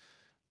least,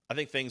 I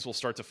think things will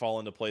start to fall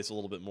into place a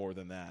little bit more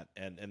than that.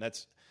 And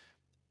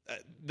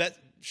that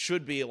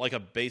should be like a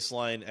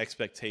baseline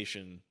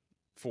expectation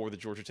for the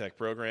Georgia Tech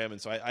program. And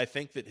so I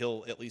think that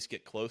he'll at least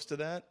get close to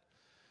that.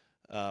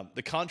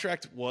 The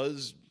contract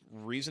was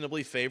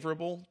reasonably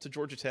favorable to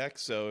Georgia Tech.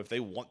 So if they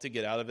want to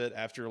get out of it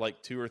after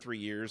like 2 or 3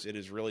 years, it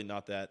is really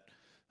not that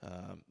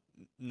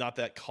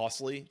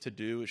costly to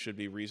do. It should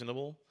be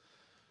reasonable.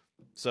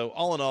 So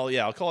all in all,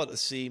 yeah, I'll call it a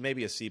C,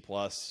 maybe a C+.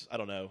 I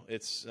don't know.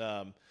 It's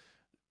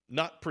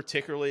not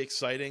particularly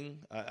exciting.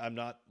 I'm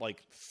not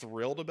like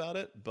thrilled about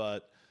it,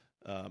 but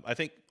I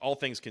think all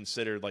things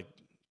considered, like,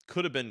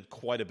 could have been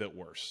quite a bit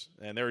worse.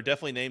 And there are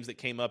definitely names that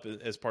came up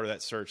as part of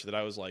that search that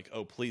I was like,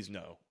 oh, please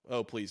no.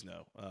 Oh, please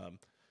no.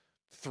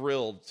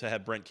 Thrilled to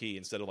have Brent Key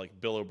instead of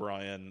like Bill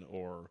O'Brien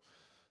or,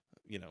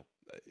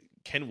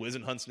 Ken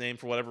Wisenhunt's name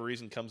for whatever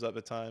reason comes up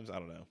at times. I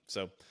don't know.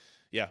 So,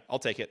 yeah, I'll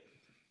take it.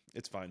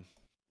 It's fine.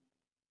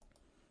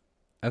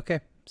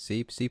 Okay,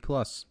 C+.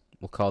 We'll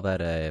call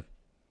that a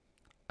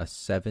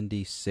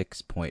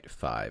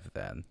 76.5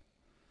 then.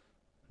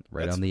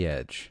 That's on the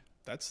edge.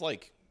 That's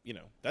like,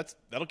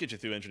 that'll get you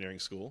through engineering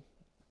school.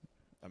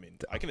 I mean,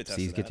 I can attest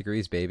C's to that. Get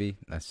degrees, baby.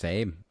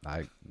 Same.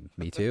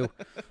 Me too.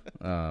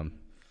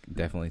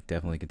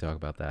 Definitely can talk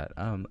about that.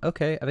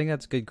 Okay, I think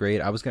that's a good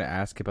grade. I was going to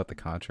ask about the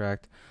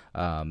contract.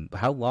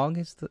 How long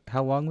was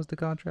the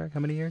contract? How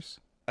many years?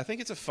 I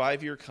think it's a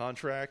 5-year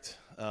contract.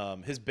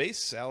 His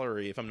base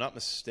salary, if I'm not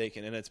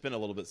mistaken, and it's been a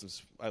little bit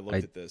since I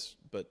looked at this,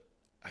 but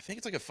I think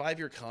it's like a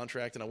 5-year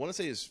contract, and I want to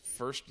say his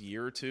first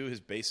year or two, his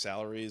base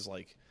salary is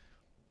like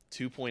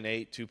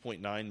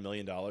 $2.9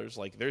 million.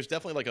 Like, there's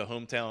definitely like a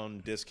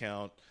hometown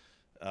discount.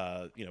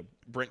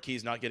 Brent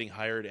Key's not getting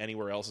hired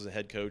anywhere else as a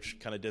head coach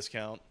kind of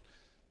discount.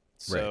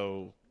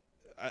 So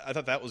right. I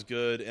thought that was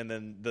good. And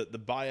then the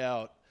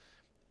buyout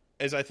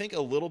is, I think, a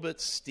little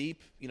bit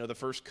steep, the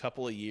first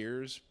couple of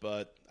years,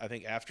 but I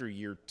think after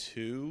year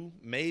 2,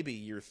 maybe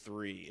year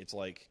 3, it's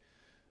like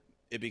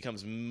it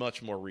becomes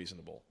much more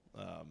reasonable.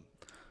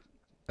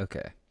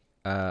 Okay.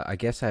 I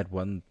guess I had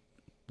one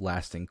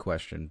lasting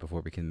question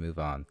before we can move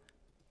on.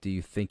 Do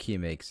you think he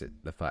makes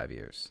it the 5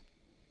 years?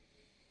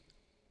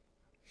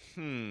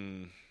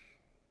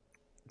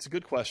 It's a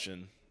good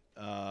question.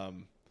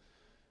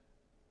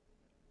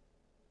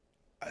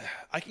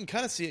 I can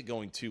kind of see it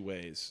going 2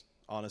 ways,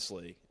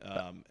 honestly.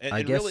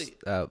 I guess really,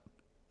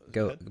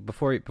 go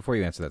before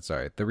you answer that.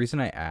 Sorry, the reason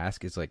I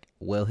ask is like,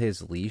 will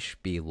his leash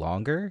be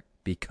longer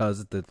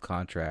because the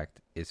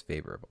contract is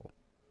favorable?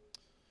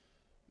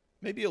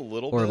 Maybe a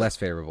little or bit. Less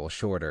favorable,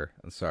 shorter.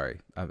 I'm sorry,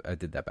 I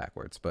did that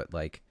backwards. But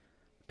like,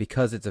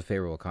 because it's a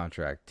favorable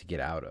contract to get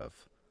out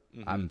of,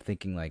 I'm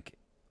thinking like,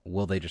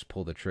 will they just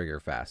pull the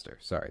trigger faster?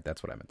 Sorry,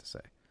 that's what I meant to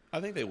say.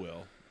 I think they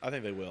will. I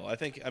think,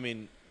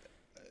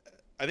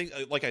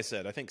 like I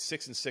said, I think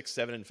 6-6,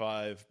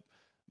 7-5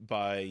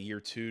 by year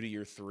 2 to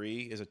year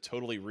 3 is a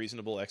totally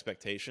reasonable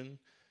expectation.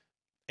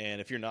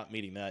 And if you're not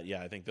meeting that,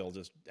 yeah, I think they'll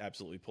just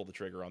absolutely pull the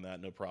trigger on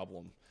that, no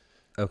problem.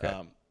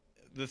 Okay.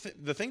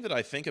 The thing that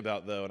I think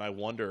about, though, and I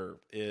wonder,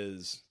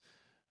 is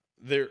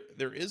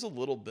There is a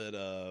little bit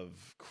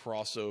of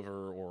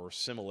crossover or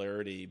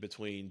similarity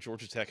between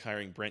Georgia Tech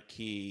hiring Brent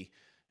Key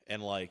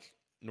and like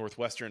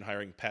Northwestern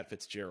hiring Pat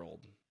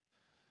Fitzgerald.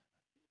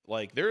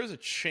 Like there is a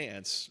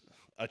chance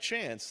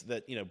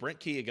that, you know, Brent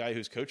Key, a guy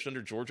who's coached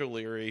under George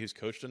O'Leary, who's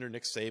coached under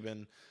Nick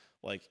Saban,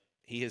 like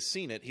he has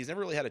seen it. He's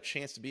never really had a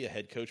chance to be a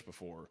head coach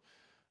before.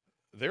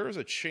 There is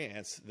a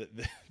chance that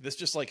this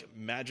just like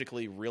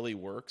magically really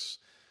works.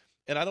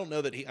 And I don't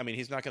know that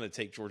he's not going to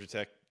take Georgia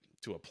Tech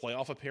to a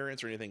playoff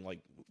appearance or anything like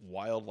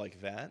wild like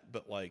that.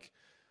 But like,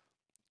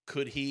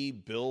 could he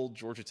build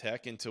Georgia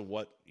Tech into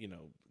what, you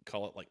know,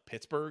 call it like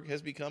Pittsburgh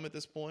has become at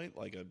this point,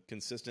 like a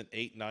consistent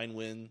 8-9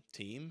 win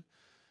team?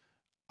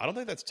 I don't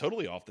think that's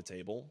totally off the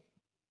table,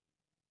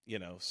 you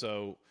know?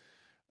 So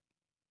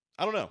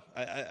I don't know.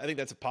 I think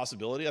that's a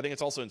possibility. I think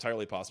it's also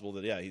entirely possible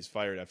that, yeah, he's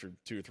fired after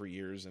 2 or 3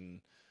 years and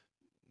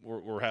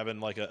we're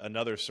having like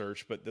another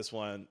search, but this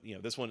one,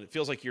 it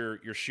feels like you're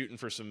shooting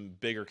for some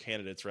bigger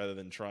candidates rather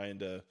than trying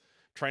to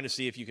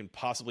see if you can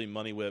possibly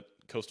money whip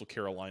Coastal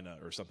Carolina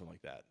or something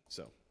like that.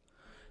 So,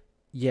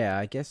 yeah,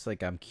 I guess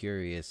like I'm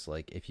curious,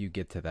 like if you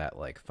get to that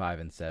like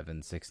 5-7,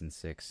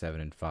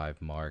 6-6,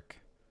 7-5 mark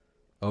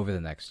over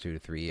the next 2 to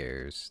 3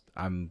 years,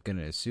 I'm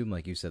gonna assume,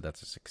 like you said,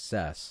 that's a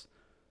success.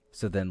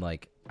 So then,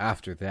 like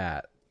after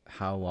that,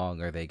 how long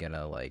are they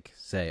gonna like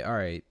say, all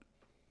right,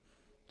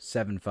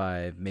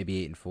 7-5,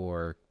 maybe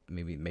 8-4,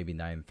 maybe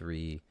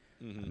 9-3.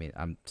 I mean,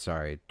 I'm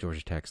sorry,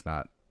 Georgia Tech's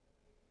not.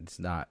 It's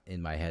not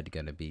in my head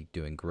going to be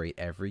doing great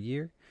every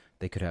year.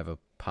 They could have a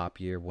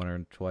pop year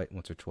once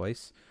or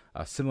twice.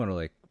 Similar to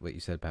like what you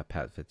said about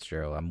Pat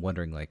Fitzgerald. I'm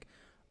wondering, like,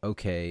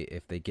 okay,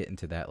 if they get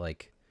into that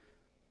like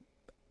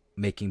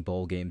making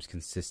bowl games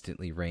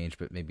consistently range,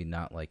 but maybe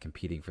not like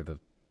competing for the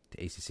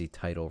ACC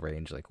title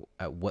range. Like,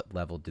 at what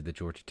level did the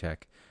Georgia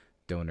Tech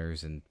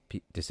donors and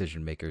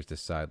decision makers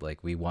decide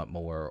like we want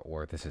more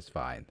or this is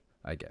fine?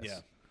 I guess. Yeah,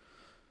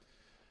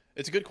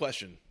 it's a good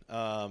question.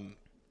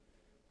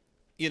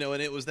 You know,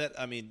 and it was that,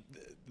 I mean,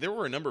 there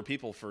were a number of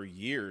people for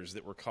years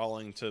that were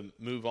calling to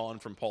move on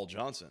from Paul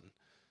Johnson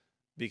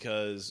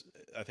because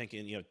I think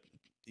you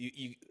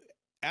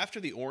after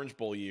the Orange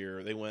Bowl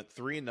year, they went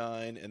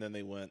 3-9 and then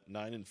they went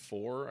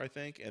 9-4, I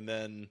think. And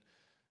then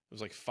it was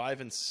like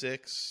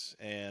 5-6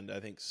 and I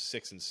think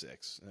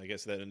 6-6. And I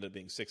guess that ended up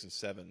being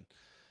 6-7.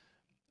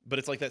 But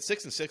it's like that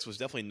 6-6 was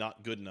definitely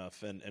not good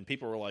enough. And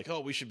people were like,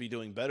 oh, we should be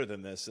doing better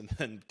than this. And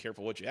then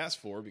careful what you ask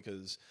for,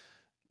 because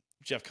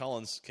Jeff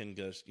Collins can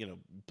just,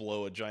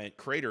 blow a giant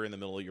crater in the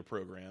middle of your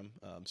program.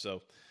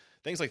 So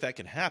things like that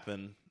can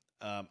happen.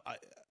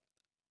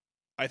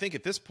 I think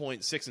at this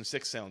point,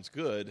 6-6 sounds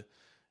good.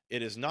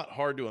 It is not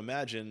hard to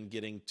imagine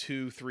getting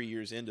 2-3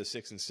 years into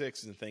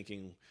 6-6 and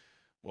thinking,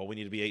 well, we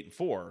need to be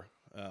 8-4.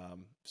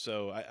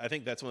 So I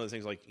think that's one of the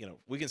things, like,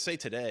 we can say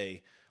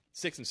today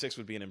 6-6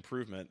 would be an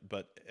improvement,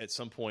 but at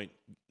some point,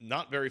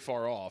 not very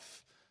far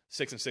off,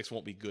 6-6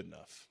 won't be good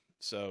enough.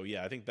 So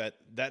yeah, I think that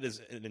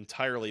is an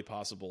entirely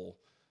possible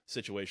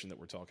situation that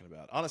we're talking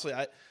about. Honestly,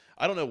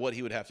 I don't know what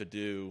he would have to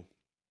do.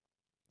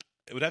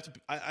 It would have to.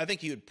 I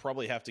think he would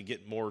probably have to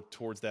get more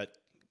towards that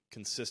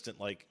consistent,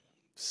 like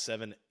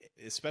 7,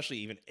 especially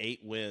even 8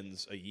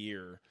 wins a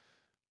year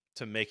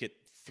to make it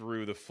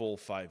through the full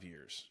 5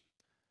 years.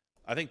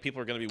 I think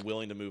people are going to be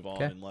willing to move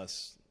on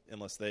unless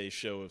they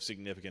show a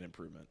significant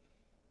improvement.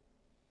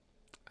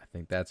 I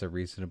think that's a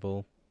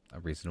reasonable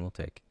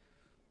take.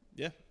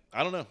 Yeah,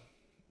 I don't know.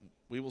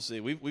 We will see.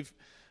 We've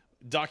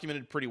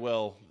documented pretty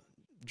well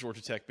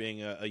Georgia Tech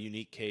being a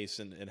unique case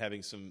and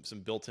having some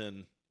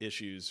built-in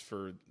issues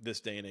for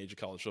this day and age of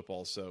college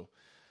football. So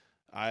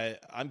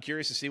I'm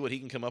curious to see what he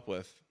can come up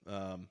with.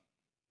 I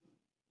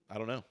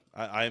don't know.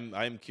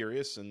 I'm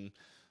curious, and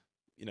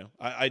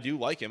I do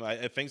like him.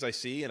 Things I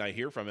see and I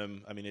hear from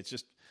him. I mean, it's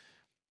just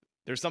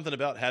there's something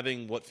about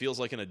having what feels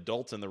like an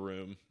adult in the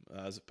room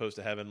as opposed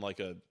to having like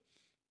a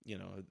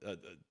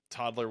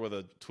toddler with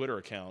a Twitter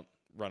account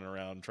running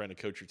around trying to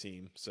coach your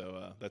team.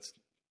 So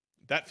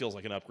that feels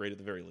like an upgrade at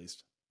the very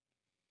least.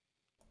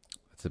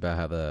 That's about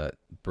how the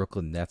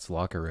Brooklyn Nets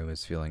locker room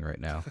is feeling right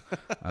now.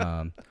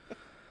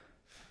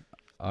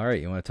 All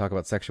right, you want to talk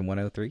about Section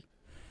 103?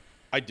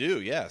 I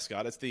do, yeah,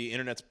 Scott. It's the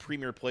internet's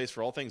premier place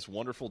for all things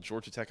wonderful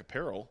Georgia Tech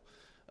apparel.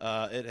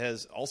 It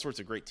has all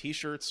sorts of great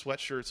T-shirts,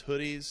 sweatshirts,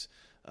 hoodies.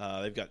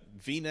 They've got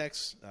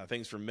V-necks,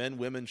 things for men,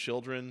 women,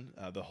 children,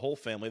 the whole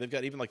family. They've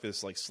got even like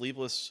this like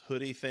sleeveless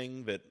hoodie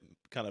thing that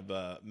kind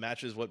of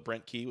matches what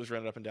Brent Key was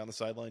running up and down the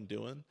sideline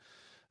doing.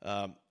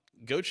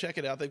 Go check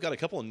it out. They've got a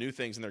couple of new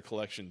things in their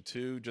collection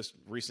too, just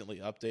recently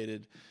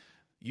updated.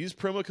 Use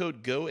promo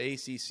code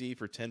GOACC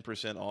for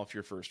 10% off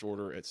your first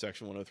order at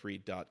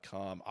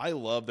section103.com. I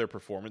love their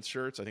performance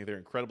shirts. I think they're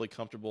incredibly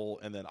comfortable.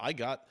 And then I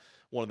got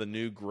one of the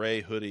new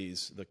gray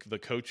hoodies, the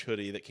coach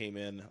hoodie that came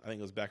in, I think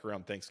it was back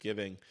around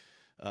Thanksgiving.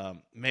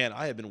 Man,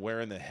 I have been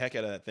wearing the heck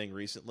out of that thing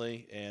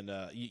recently. And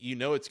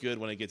it's good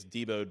when it gets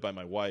deboed by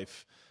my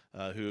wife,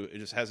 who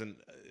just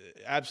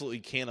absolutely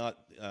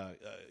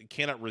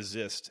cannot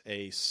resist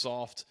a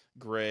soft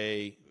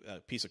gray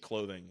piece of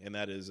clothing, and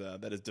that is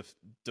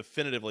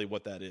definitively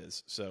what that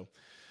is. So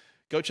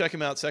Go check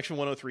them out,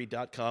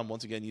 section103.com.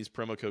 Once again, use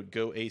promo code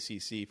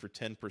GOACC for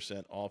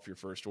 10% off your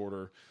first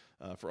order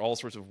for all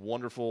sorts of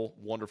wonderful,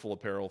 wonderful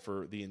apparel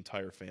for the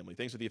entire family.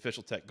 Things with the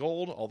official Tech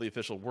Gold, all the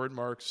official word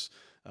marks,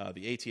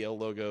 the ATL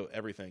logo,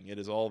 everything. It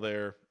is all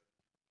there.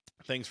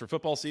 Things for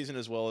football season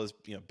as well as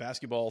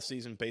basketball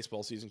season,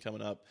 baseball season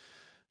coming up.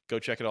 Go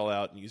check it all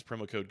out and use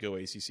promo code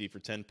GOACC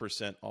for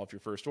 10% off your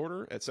first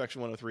order at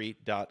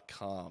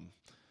section103.com.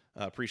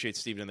 Appreciate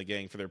Steven and the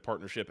gang for their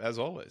partnership as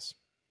always.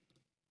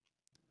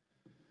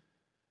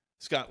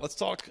 Scott, let's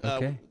talk.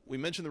 Okay. We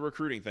mentioned the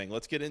recruiting thing.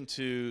 Let's get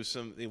into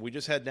some. We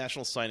just had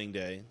National Signing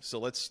Day, so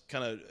let's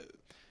kind of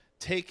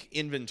take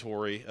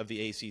inventory of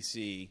the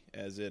ACC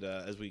as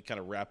we kind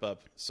of wrap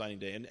up signing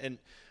day. And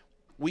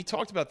we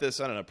talked about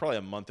this, I don't know, probably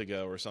a month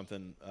ago or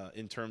something,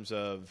 in terms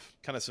of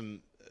kind of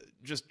some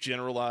just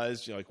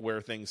generalized, like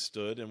where things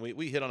stood. And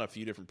we hit on a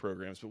few different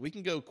programs, but we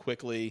can go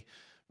quickly,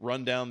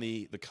 run down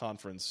the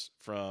conference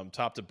from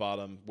top to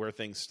bottom, where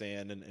things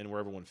stand and where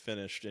everyone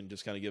finished, and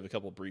just kind of give a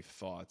couple brief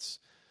thoughts.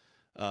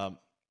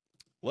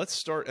 Let's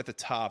start at the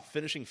top,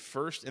 finishing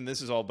first, and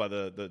this is all by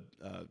the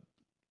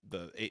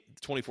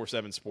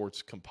 24/7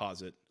 Sports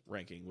composite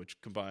ranking,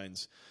 which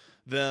combines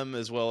them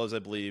as well as, I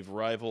believe,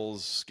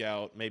 Rivals,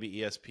 Scout, maybe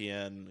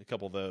ESPN, a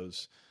couple of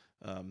those.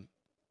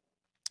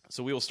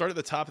 So we will start at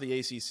the top of the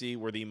ACC,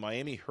 where the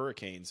Miami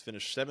Hurricanes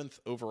finished 7th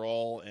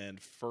overall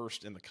and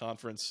first in the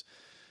conference.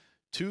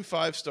 2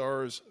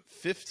 5-stars,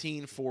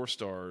 15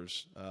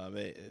 4-stars.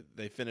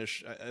 They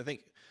finish, I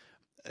think,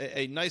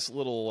 a nice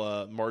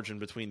little margin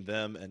between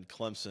them and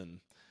Clemson.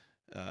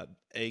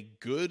 A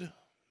good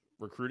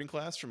recruiting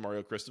class from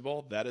Mario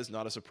Cristobal. That is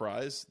not a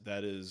surprise.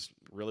 That is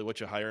really what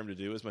you hire him to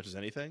do as much as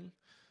anything.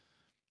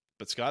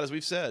 But Scott, as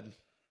we've said,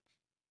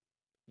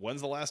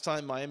 when's the last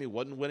time Miami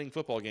wasn't winning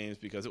football games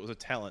because it was a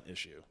talent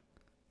issue?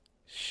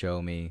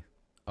 Show me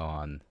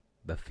on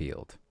the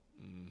field.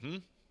 Mm-hmm.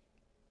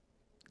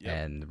 Yep.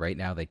 And right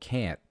now they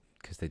can't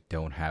because they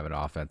don't have an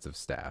offensive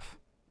staff.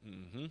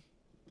 Mm-hmm.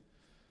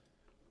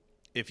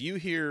 If you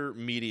hear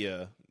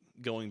media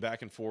going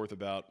back and forth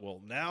about, well,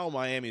 now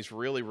Miami's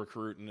really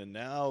recruiting and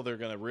now they're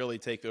going to really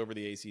take over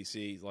the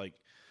ACC, like,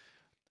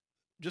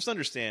 just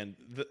understand,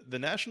 the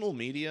national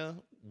media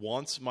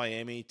wants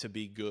Miami to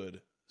be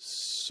good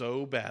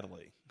so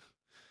badly.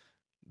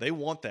 They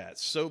want that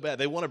so bad.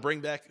 They want to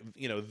bring back,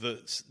 the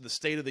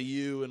state of the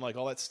U and like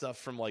all that stuff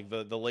from like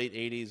the late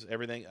 80s,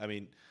 everything. I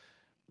mean,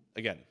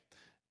 again,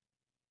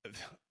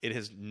 it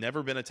has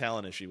never been a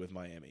talent issue with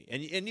Miami.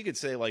 And you could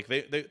say like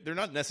they're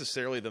not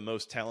necessarily the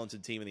most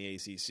talented team in the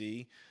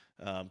ACC.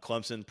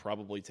 Clemson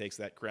probably takes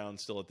that crown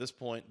still at this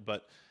point,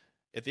 but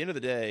at the end of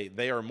the day,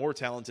 they are more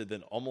talented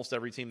than almost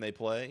every team they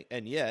play,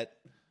 and yet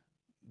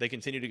they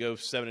continue to go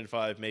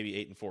 7-5, maybe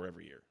 8-4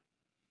 every year,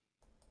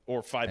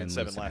 or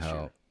 5-7 last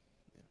year,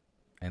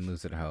 and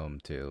lose at home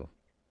to,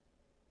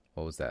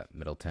 what was that,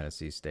 Middle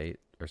Tennessee State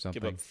or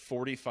something? Give up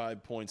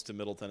 45 points to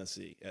Middle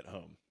Tennessee at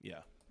home. Yeah.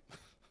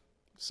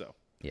 So.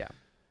 Yeah.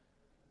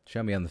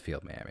 Show me on the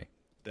field, Miami.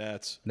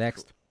 That's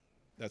next.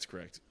 That's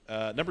correct.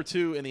 Number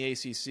 2 in the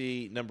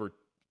ACC, number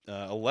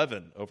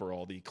 11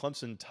 overall, the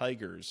Clemson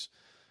Tigers.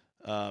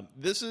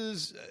 This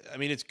is, I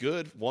mean, it's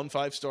good. 1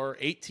 5-star,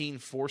 18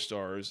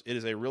 4-stars. It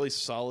is a really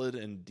solid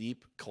and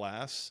deep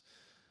class.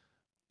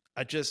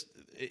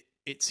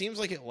 It seems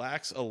like it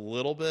lacks a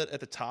little bit at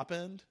the top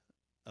end,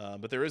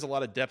 but there is a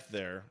lot of depth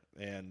there.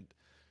 And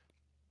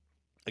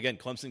again,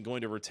 Clemson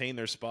going to retain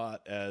their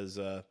spot as,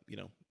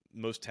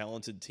 most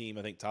talented team,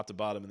 I think, top to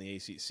bottom in the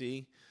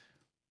ACC.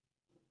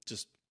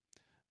 Just,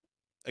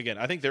 again,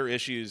 I think their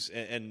issues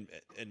and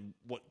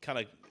what kind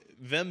of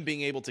them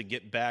being able to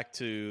get back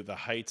to the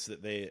heights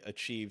that they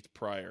achieved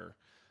prior.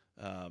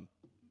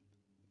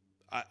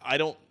 I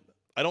don't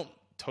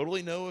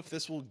totally know if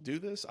this will do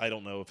this. I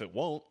don't know if it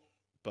won't,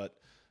 but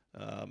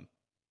I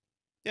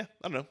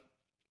don't know.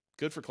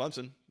 Good for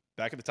Clemson,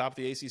 back at the top of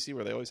the ACC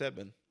where they always have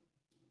been.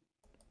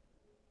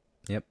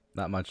 Yep,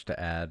 not much to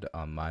add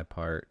on my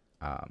part.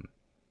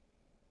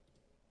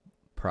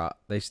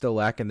 They still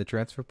lack in the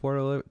transfer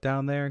portal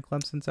down there in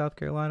Clemson, South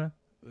Carolina.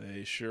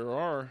 They sure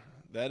are.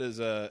 That is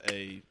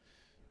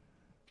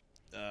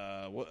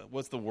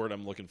what's the word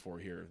I'm looking for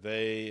here?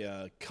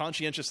 They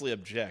conscientiously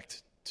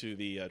object to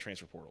the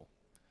transfer portal,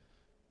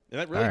 and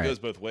that really goes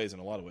both ways in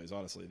a lot of ways.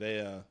 Honestly,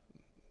 they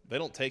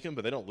don't take him,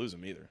 but they don't lose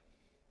him either.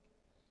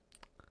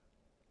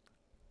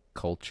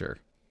 Culture.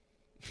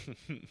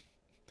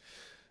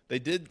 They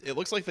did. It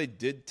looks like they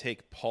did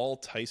take Paul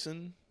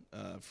Tyson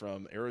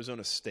from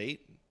Arizona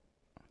State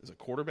as a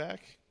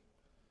quarterback,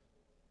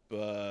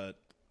 but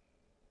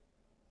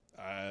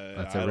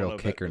that's a real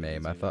kicker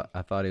name. I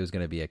thought he was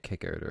going to be a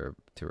kicker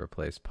to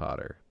replace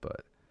Potter,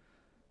 but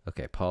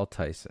okay, Paul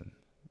Tyson.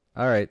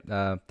 All right,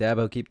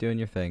 Dabo, keep doing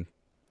your thing.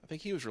 I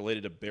think he was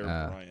related to Bear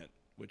Bryant,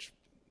 which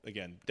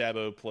again,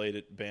 Dabo played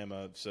at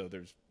Bama, so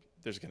there's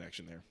a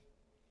connection there.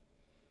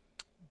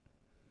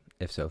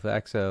 If so,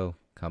 facto,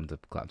 come to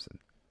Clemson.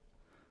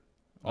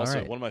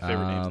 Also, one of my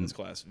favorite names in this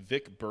class,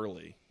 Vic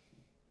Burley.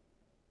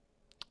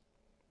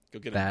 Go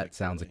get him. That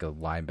sounds like a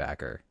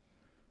linebacker.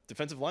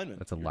 defensive lineman.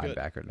 That's a You're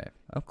linebacker name.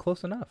 Oh,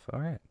 close enough. All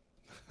right.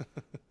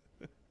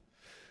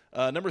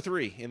 Number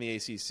 3 in the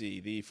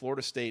ACC, the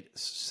Florida State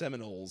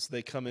Seminoles.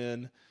 They come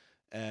in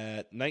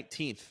at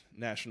 19th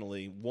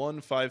nationally,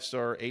 1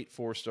 5-star, 8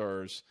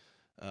 4-stars.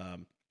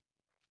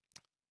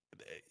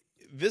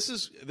 This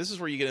is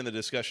where you get in the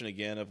discussion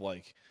again of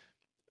like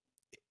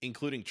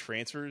including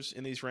transfers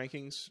in these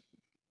rankings,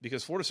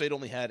 because Florida State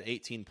only had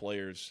 18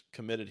 players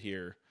committed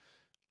here,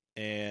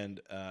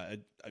 and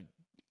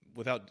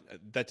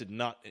that did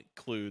not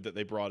include that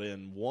they brought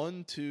in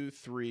 1, 2,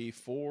 3,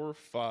 4,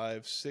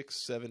 5, 6,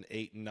 7,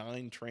 8,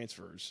 9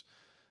 transfers,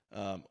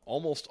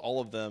 almost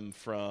all of them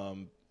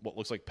from what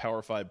looks like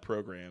Power 5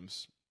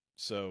 programs.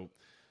 So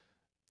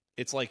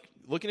it's like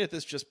looking at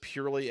this just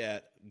purely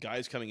at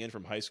guys coming in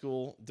from high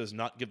school does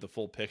not give the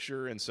full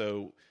picture. And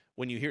so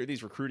when you hear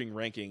these recruiting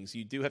rankings,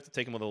 you do have to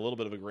take them with a little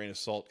bit of a grain of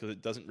salt, because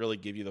it doesn't really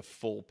give you the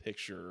full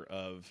picture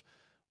of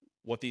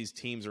what these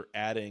teams are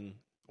adding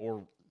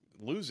or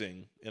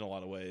losing in a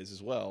lot of ways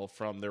as well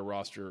from their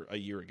roster a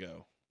year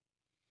ago.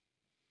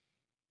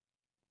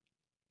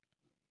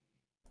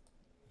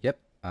 Yep.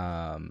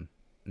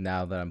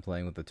 Now that I'm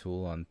playing with the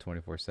tool on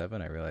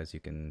 24/7, I realize you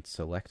can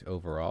select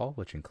overall,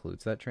 which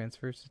includes that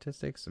transfer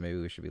statistics. So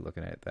maybe we should be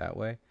looking at it that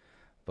way.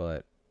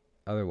 But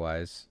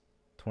otherwise,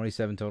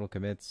 27 total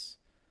commits.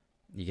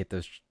 You get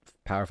those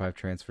Power 5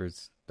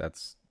 transfers.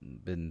 That's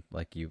been,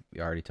 like you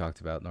already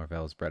talked about,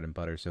 Norvell's bread and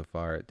butter so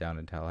far down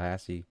in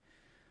Tallahassee.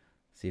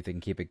 See if they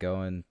can keep it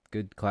going.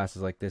 Good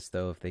classes like this,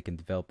 though, if they can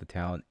develop the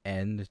talent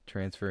and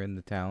transfer in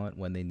the talent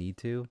when they need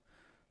to,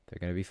 they're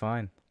going to be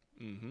fine.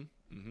 Mm-hmm.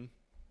 Mm-hmm.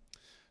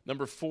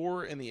 Number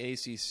 4 in the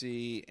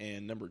ACC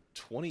and number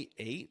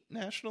 28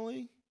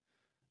 nationally,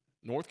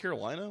 North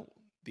Carolina.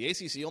 The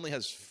ACC only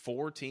has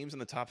 4 teams in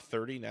the top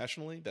 30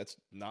 nationally. That's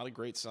not a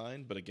great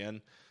sign, but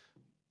again,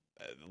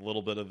 a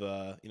little bit of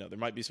there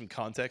might be some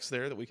context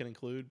there that we can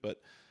include,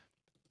 but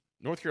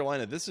North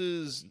Carolina, this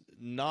is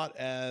not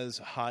as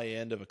high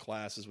end of a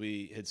class as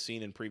we had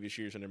seen in previous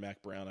years under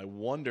Mack Brown. I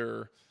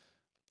wonder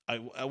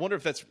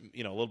if that's a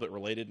little bit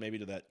related maybe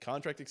to that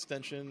contract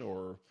extension,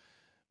 or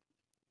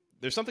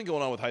there's something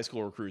going on with high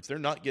school recruits. They're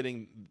not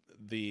getting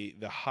the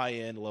high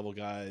end level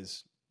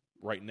guys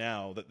right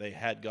now that they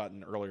had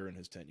gotten earlier in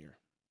his tenure.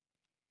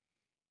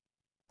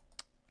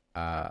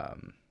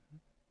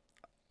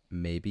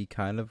 Maybe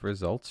kind of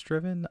results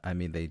driven. I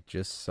mean, they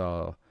just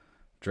saw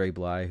Dre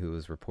Bly, who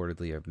was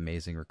reportedly an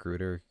amazing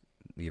recruiter,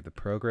 leave the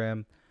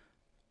program.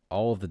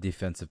 All of the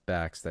defensive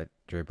backs that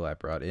Dre Bly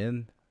brought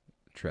in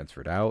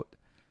transferred out.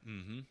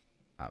 Mm-hmm.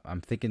 I'm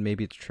thinking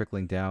maybe it's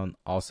trickling down.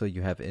 Also,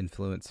 you have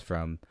influence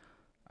from,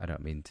 I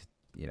don't mean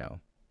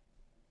to,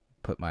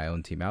 put my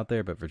own team out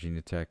there, but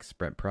Virginia Tech's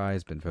Brent Pry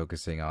has been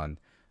focusing on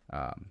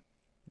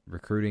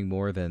recruiting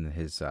more than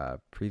his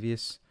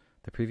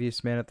the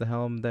previous man at the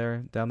helm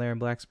down there in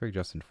Blacksburg,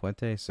 Justin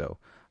Fuente. So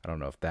I don't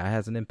know if that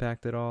has an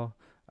impact at all.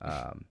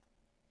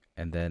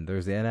 And then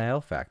there's the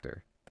NIL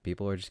factor.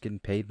 People are just getting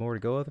paid more to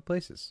go other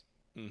places.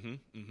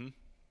 Mm-hmm. Mm-hmm.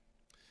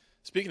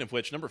 Speaking of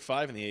which, number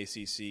 5 in the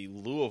ACC,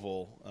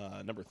 Louisville,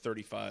 number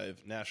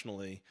 35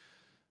 nationally,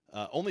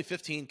 only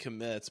 15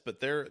 commits, but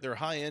they're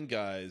high-end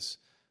guys.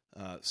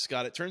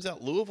 Scott, it turns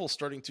out Louisville's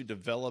starting to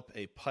develop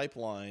a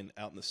pipeline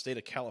out in the state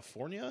of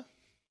California.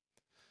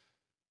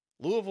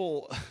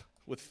 Louisville,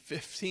 with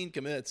 15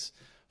 commits,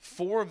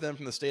 4 of them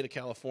from the state of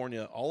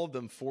California, all of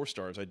them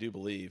 4-stars, I do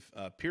believe.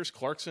 Pierce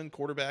Clarkson,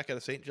 quarterback out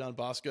of St. John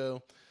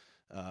Bosco.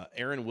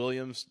 Aaron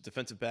Williams,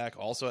 defensive back,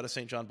 also out of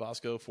St. John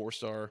Bosco,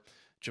 4-star.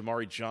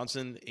 Jamari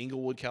Johnson,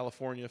 Inglewood,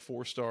 California,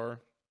 4-star.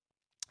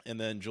 And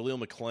then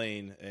Jaleel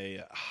McClain,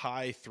 a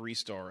high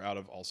 3-star out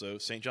of also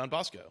St. John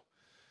Bosco.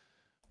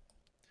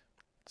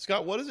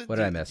 Scott, what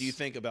do you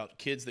think about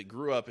kids that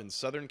grew up in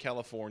Southern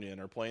California and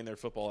are playing their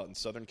football out in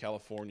Southern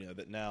California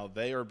that now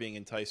they are being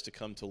enticed to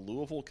come to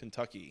Louisville,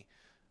 Kentucky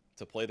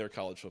to play their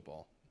college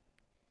football?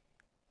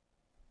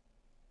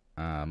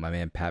 My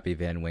man Pappy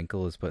Van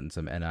Winkle is putting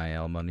some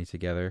NIL money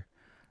together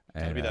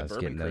and is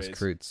getting those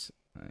recruits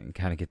and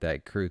kind of get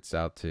that recruits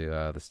out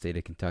to the state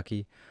of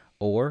Kentucky.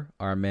 Or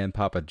our man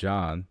Papa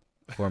John,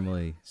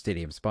 formerly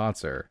stadium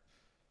sponsor,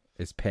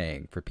 is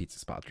paying for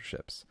pizza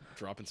sponsorships.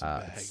 Dropping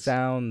some bags.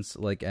 Sounds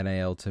like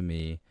NIL to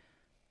me.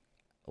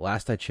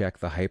 Last I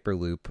checked, the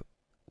Hyperloop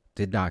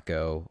did not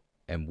go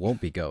and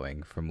won't be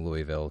going from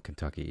Louisville,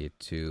 Kentucky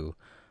to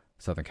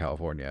Southern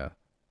California.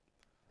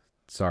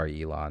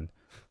 Sorry, Elon.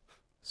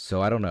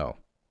 So I don't know.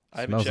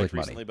 I haven't checked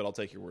recently, but I'll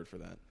take your word for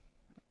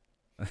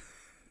that.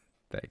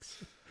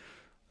 Thanks.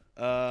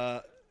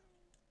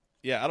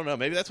 Yeah, I don't know.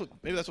 Maybe that's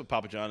what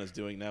Papa John is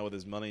doing now with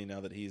his money.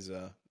 Now that he's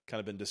kind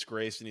of been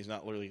disgraced and he's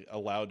not really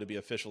allowed to be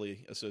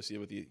officially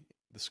associated with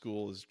the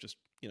school, is just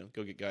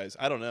go get guys.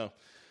 I don't know.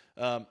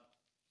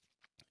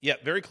 Yeah,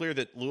 very clear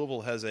that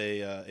Louisville has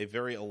a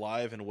very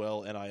alive and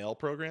well NIL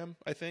program.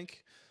 I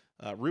think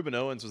Reuben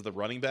Owens was the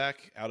running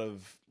back out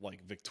of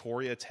like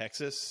Victoria,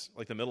 Texas,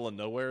 like the middle of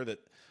nowhere. That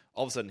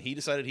all of a sudden he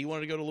decided he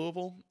wanted to go to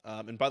Louisville.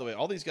 And by the way,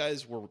 all these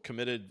guys were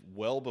committed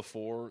well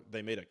before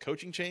they made a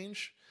coaching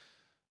change.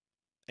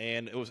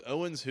 And it was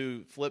Owens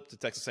who flipped to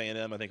Texas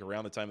A&M, I think,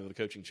 around the time of the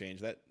coaching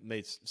change. That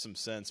made some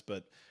sense,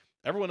 but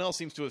everyone else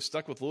seems to have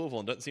stuck with Louisville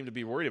and doesn't seem to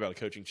be worried about a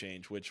coaching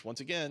change, which, once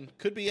again,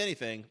 could be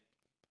anything.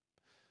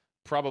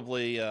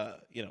 Probably,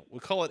 we'll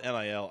call it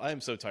NIL. I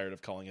am so tired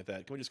of calling it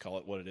that. Can we just call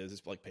it what it is?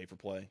 It's like pay for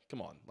play.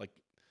 Come on. Like,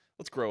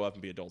 let's grow up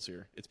and be adults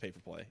here. It's pay for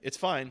play. It's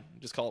fine.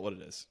 Just call it what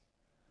it is.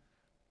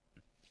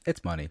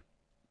 It's money.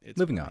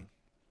 Moving on.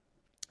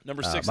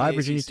 Number 6. My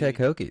Virginia Tech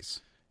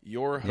Hokies.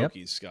 Your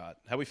Hokies, Scott.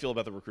 How do we feel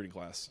about the recruiting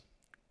class?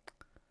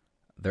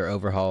 They're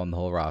overhauling the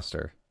whole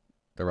roster.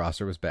 The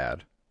roster was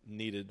bad.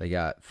 Needed. They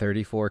got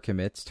 34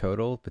 commits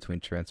total between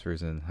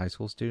transfers and high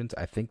school students.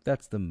 I think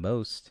that's the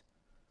most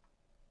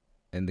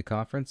in the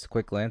conference.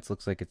 Quick glance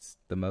looks like it's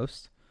the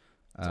most.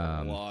 It's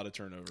a lot of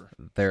turnover.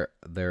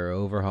 They're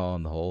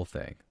overhauling the whole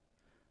thing.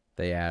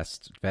 They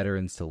asked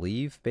veterans to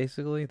leave,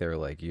 basically. They were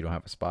like, you don't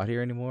have a spot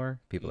here anymore.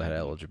 People that had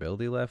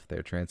eligibility left,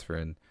 they're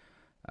transferring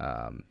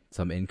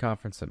some in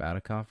conference, some out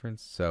of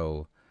conference.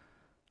 So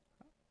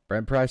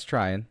Brent Pryce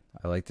trying.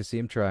 I like to see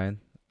him trying.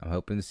 I'm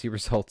hoping to see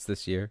results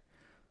this year.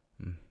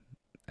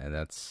 And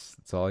that's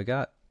all I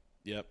got.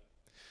 Yep.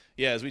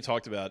 Yeah, as we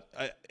talked about,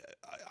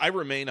 I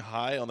remain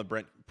high on the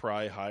Brent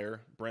Pry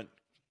hire. Brent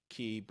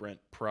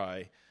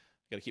Pry.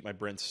 Got to keep my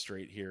Brents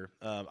straight here.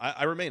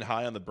 I remain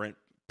high on the Brent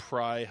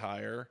Pry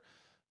hire,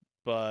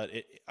 but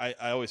I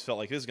always felt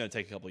like this is going to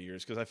take a couple of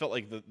years because I felt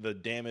like the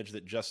damage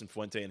that Justin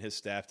Fuente and his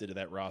staff did to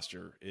that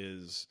roster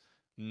is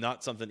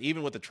not something,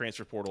 even with the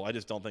transfer portal, I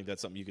just don't think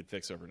that's something you could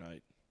fix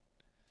overnight.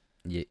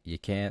 You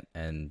can't,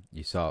 and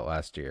you saw it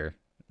last year.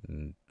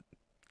 And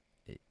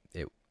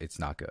it's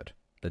not good.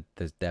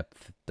 The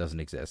depth doesn't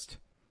exist.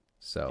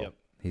 So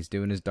He's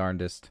doing his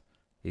darndest.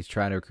 He's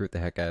trying to recruit the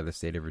heck out of the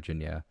state of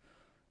Virginia,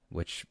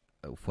 which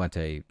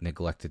Fuente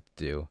neglected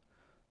to do.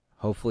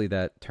 Hopefully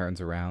that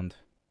turns around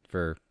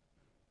for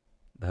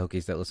the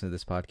Hokies that listen to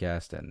this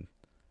podcast, and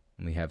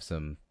we have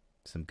some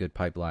good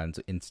pipelines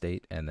in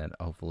state, and then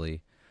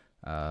hopefully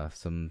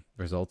some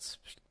results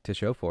to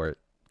show for it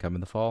come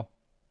in the fall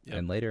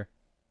and later.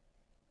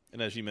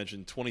 And as you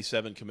mentioned,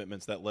 27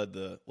 commitments that led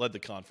the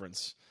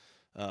conference.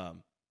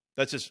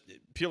 That's just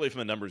purely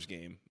from a numbers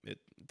game. It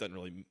doesn't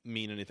really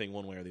mean anything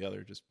one way or the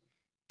other. Just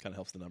kind of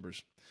helps the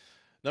numbers.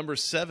 Number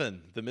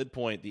 7, the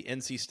midpoint, the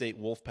NC State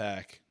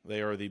Wolfpack.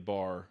 They are the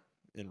bar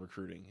in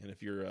recruiting. And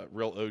if you're a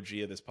real OG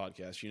of this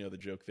podcast, you know the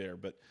joke there.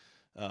 But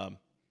I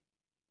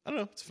don't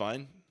know. It's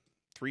fine.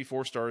 3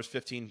 4-stars,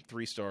 15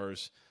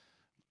 3-stars.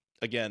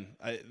 Again,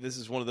 this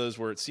is one of those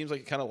where it seems like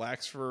it kind of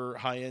lacks for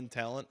high-end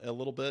talent a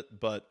little bit,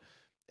 but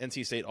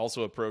NC State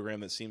also a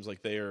program that seems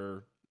like they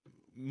are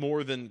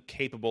more than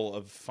capable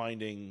of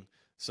finding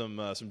some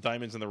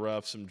diamonds in the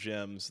rough, some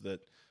gems that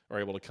are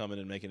able to come in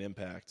and make an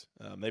impact.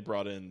 They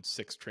brought in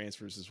 6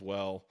 transfers as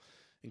well,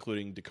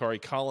 including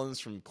Dakari Collins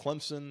from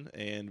Clemson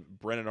and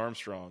Brennan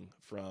Armstrong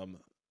from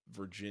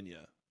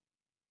Virginia.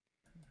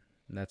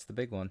 And that's the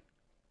big one.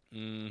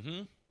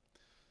 Mm-hmm.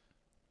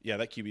 Yeah,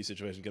 that QB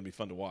situation is going to be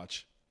fun to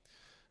watch.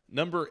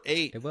 Number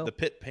 8, the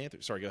Pitt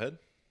Panthers. Sorry, go ahead.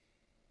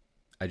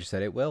 I just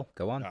said it will.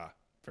 Go on.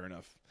 Fair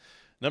enough.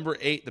 Number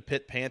 8, the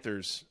Pitt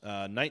Panthers.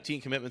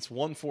 19 commitments,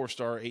 1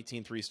 4-star,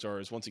 18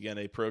 3-stars. Once again,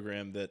 a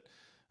program that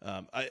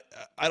I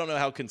don't know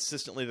how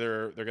consistently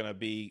they're going to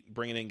be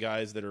bringing in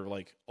guys that are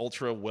like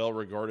ultra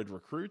well-regarded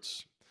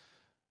recruits,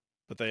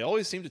 but they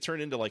always seem to turn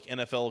into like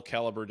NFL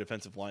caliber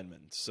defensive linemen.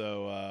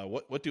 So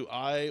what do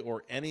I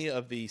or any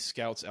of the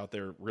scouts out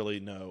there really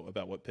know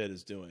about what Pitt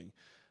is doing?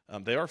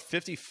 They are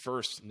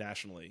 51st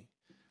nationally.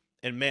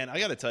 And man, I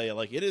got to tell you,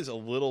 like, it is a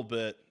little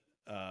bit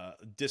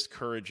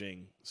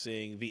discouraging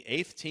seeing the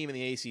 8th team in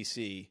the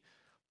ACC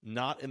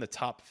not in the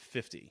top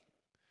 50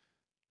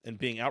 and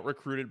being out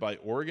recruited by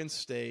Oregon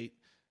State,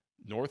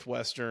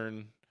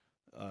 Northwestern,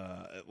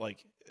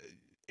 like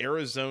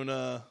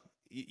Arizona.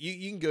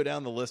 You can go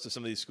down the list of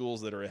some of these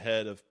schools that are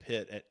ahead of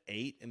Pitt at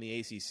 8 in the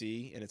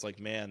ACC, and it's like,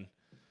 man,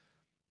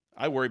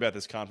 I worry about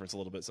this conference a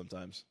little bit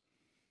sometimes.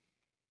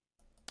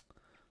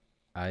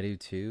 I do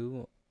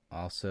too.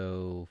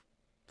 Also,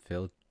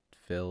 Phil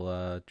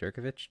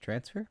Jerkovich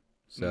transfer.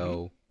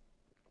 So,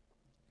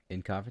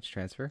 in conference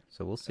transfer.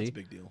 So we'll see. That's a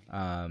big deal.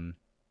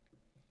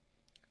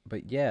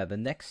 But yeah,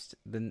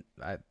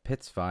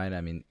 Pitt's fine.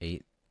 I mean,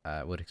 8.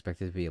 I would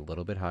expect it to be a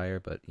little bit higher,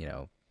 but you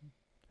know,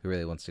 who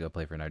really wants to go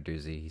play for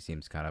Narduzzi? He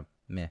seems kind of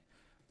meh.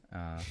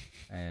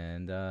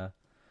 And the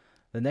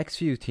next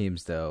few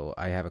teams, though,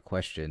 I have a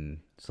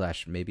question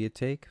 / maybe a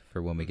take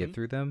for when we get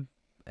through them,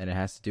 and it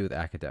has to do with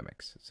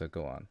academics. So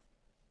go on.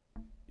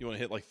 You want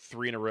to hit like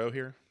 3 in a row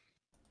here?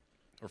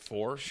 Or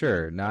 4?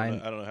 Sure.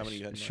 9. I don't know how many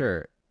you had.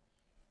 Sure.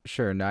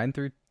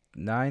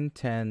 9,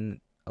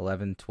 10,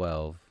 11,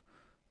 12.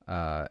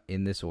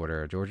 In this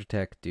order: Georgia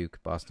Tech, Duke,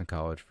 Boston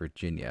College,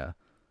 Virginia.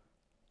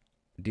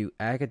 Do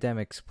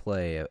academics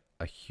play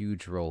a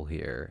huge role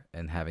here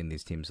in having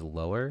these teams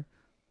lower,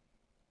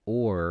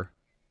 or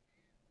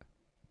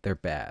they're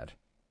bad,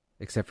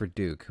 except for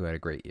Duke, who had a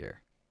great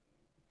year?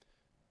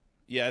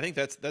 Yeah, I think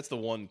that's the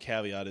one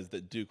caveat is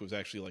that Duke was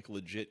actually like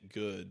legit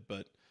good,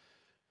 but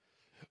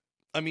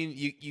I mean,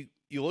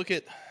 you look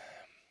at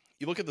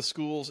you look at the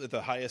schools at the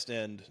highest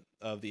end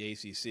of the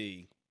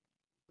ACC,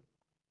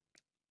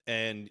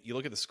 and you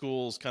look at the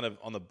schools kind of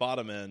on the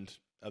bottom end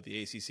of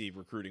the ACC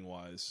recruiting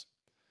wise,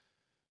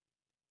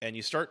 and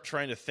you start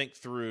trying to think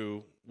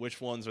through which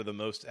ones are the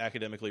most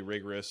academically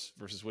rigorous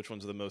versus which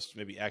ones are the most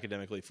maybe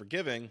academically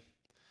forgiving.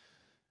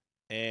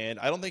 And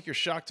I don't think you're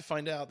shocked to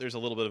find out there's a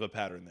little bit of a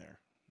pattern there.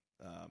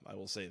 I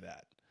will say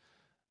that.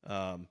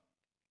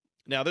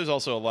 Now, there's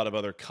also a lot of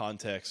other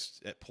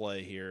context at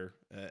play here,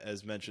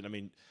 as mentioned. I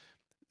mean,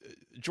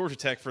 Georgia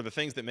Tech, for the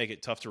things that make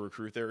it tough to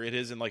recruit there, it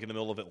is in the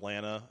middle of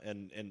Atlanta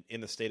and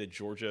in the state of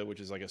Georgia, which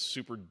is like a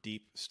super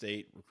deep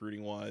state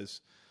recruiting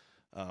wise.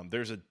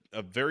 There's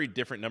a very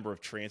different number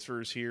of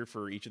transfers here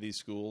for each of these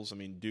schools. I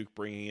mean, Duke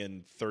bringing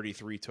in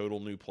 33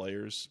 total new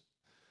players.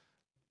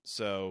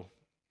 So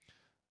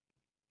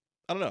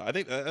I don't know. I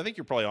think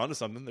you're probably onto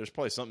something. There's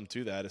probably something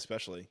to that,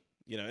 especially,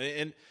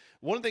 and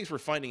one of the things we're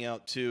finding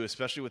out too,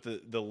 especially with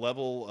the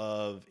level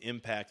of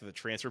impact that the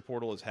transfer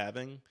portal is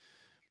having,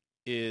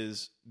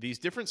 is these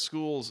different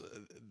schools,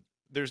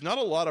 there's not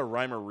a lot of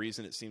rhyme or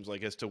reason, it seems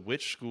like, as to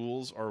which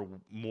schools are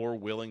more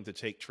willing to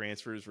take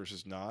transfers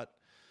versus not.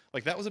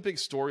 Like, that was a big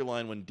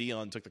storyline when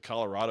Dion took the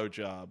Colorado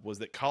job, was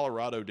that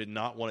Colorado did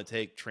not want to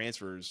take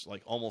transfers,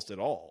 almost at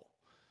all.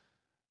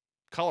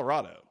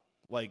 Colorado,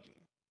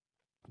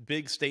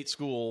 big state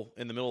school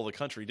in the middle of the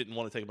country, didn't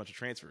want to take a bunch of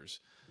transfers.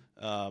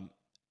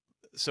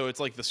 So it's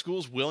like the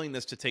school's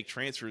willingness to take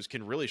transfers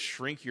can really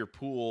shrink your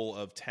pool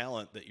of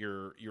talent that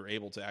you're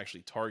able to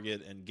actually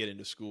target and get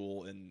into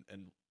school and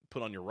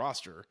put on your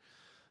roster.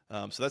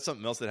 So that's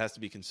something else that has to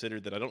be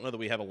considered that I don't know that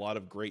we have a lot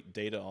of great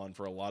data on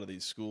for a lot of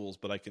these schools,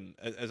 but I can,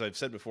 as I've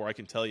said before, I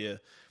can tell you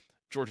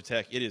Georgia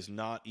Tech, it is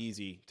not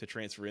easy to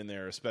transfer in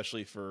there,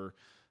 especially for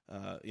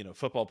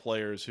football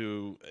players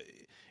who,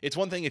 it's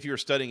one thing if you're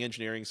studying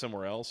engineering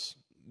somewhere else,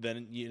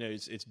 then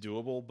it's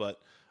doable, but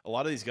a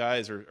lot of these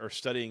guys are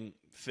studying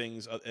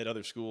things at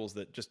other schools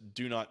that just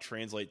do not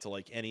translate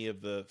to any of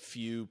the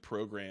few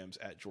programs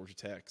at Georgia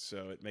Tech.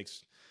 So it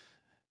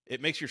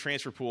makes your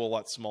transfer pool a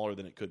lot smaller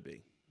than it could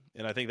be.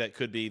 And I think that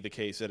could be the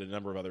case at a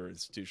number of other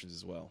institutions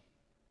as well.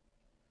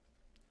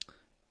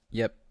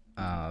 Yep.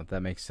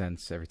 That makes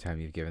sense. Every time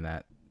you've given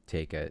that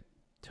take, it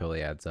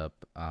totally adds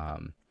up.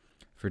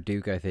 For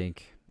Duke, I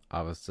think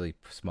obviously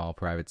small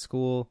private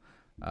school,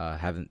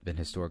 haven't been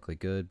historically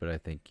good, but I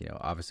think,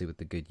 obviously with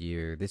the good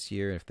year this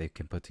year, if they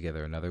can put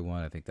together another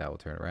one, I think that will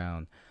turn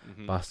around.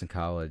 Mm-hmm. Boston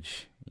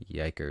College,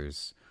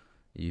 yikers.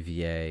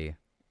 UVA,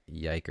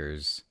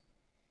 yikers.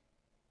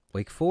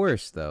 Wake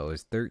Forest, though,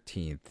 is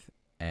 13th,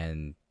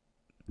 and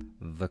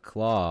the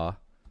Claw.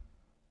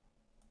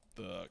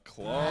 The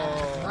Claw.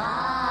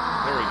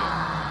 There we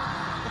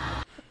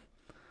go.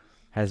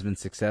 Has been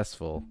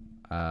successful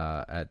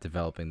at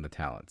developing the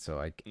talent. So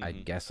I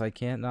guess I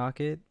can't knock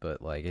it,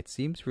 but it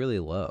seems really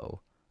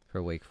low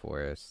for Wake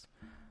Forest.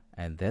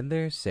 And then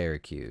there's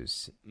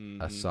Syracuse,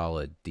 a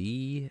solid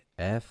DFL.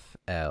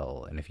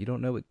 And if you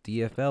don't know what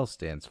DFL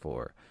stands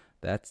for,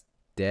 that's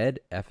dead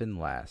effing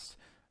last.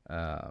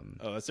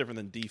 That's different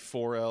than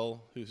D4L,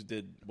 who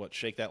did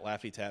Shake That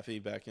Laffy Taffy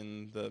back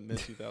in the mid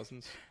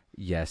 2000s.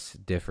 Yes,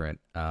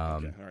 different. Okay,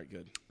 all right,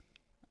 good.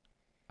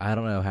 I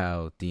don't know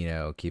how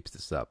Dino keeps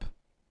this up.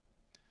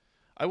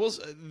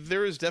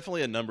 There is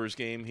definitely a numbers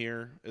game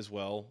here as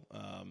well.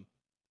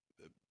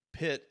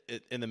 Pitt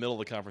in the middle of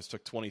the conference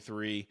took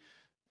 23,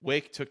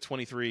 Wake took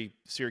 23,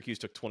 Syracuse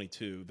took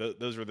 22.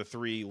 Those are the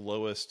three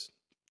lowest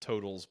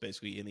totals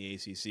basically in the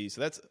ACC. So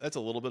that's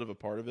a little bit of a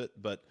part of it,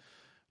 but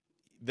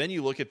then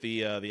you look at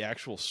the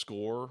actual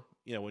score,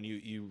 when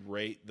you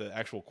rate the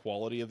actual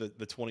quality of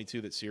the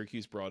 22 that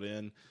Syracuse brought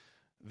in,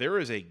 there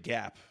is a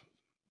gap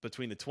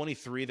between the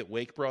 23 that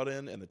Wake brought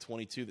in and the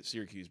 22 that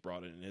Syracuse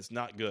brought in, and it's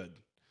not good.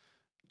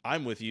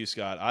 I'm with you,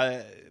 Scott.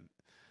 I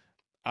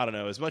don't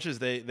know. As much as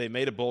they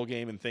made a bowl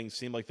game and things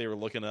seemed like they were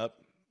looking up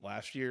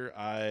last year,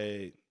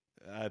 I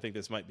think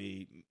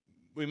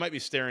we might be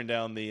staring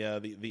down the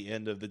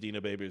end of the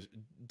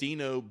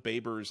Dino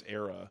Babers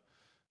era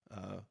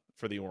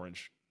for the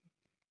Orange.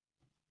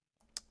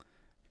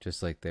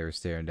 Just like they were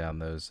staring down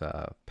those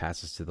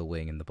passes to the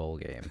wing in the bowl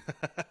game.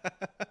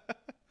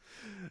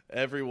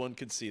 Everyone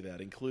could see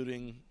that,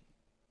 including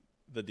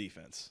the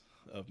defense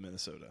of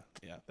Minnesota.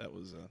 Yeah, that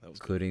was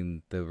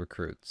including good. The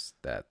recruits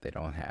that they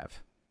don't have.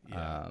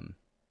 Yeah.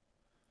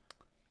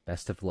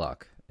 Best of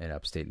luck in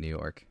upstate New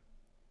York.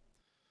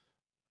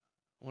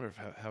 I wonder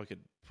how I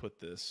could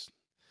put this.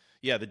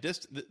 Yeah, the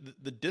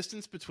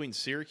distance between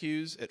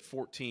Syracuse at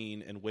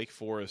 14 and Wake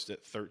Forest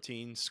at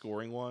 13,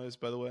 scoring wise,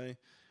 by the way,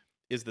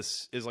 is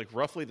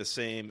roughly the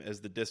same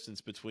as the distance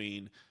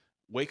between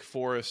Wake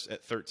Forest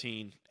at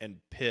 13 and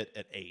Pitt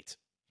at 8.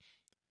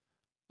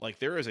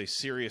 There is a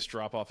serious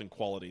drop-off in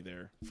quality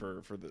there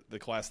for the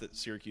class that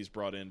Syracuse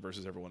brought in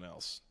versus everyone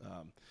else.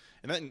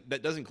 And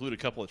that does include a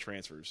couple of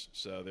transfers,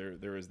 so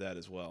there is that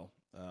as well.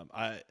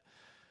 I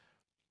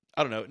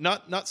don't know,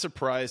 not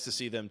surprised to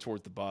see them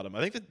towards the bottom.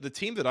 I think that the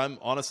team that I'm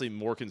honestly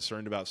more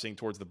concerned about seeing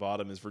towards the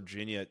bottom is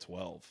Virginia at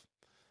 12.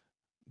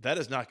 That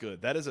is not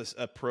good. That is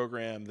a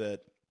program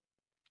that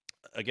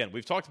again,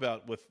 we've talked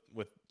about with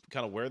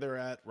kind of where they're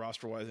at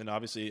roster wise, and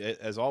obviously,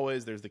 as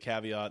always, there's the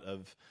caveat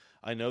of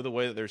I know the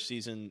way that their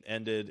season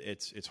ended.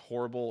 It's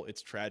horrible.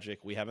 It's tragic.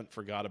 We haven't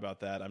forgot about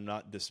that. I'm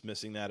not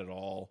dismissing that at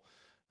all.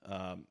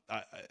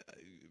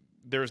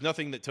 There's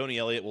nothing that Tony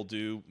Elliott will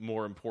do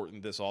more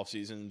important this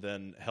offseason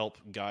than help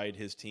guide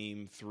his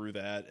team through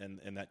that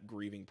and that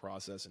grieving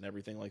process and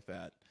everything like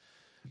that.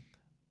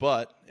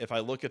 But if I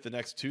look at the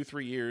next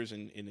 2-3 years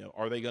and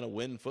are they going to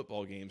win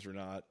football games or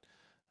not,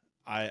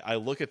 I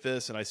look at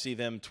this and I see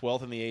them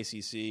 12th in the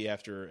ACC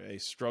after a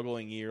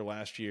struggling year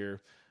last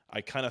year. I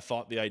kind of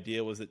thought the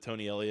idea was that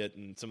Tony Elliott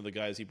and some of the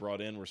guys he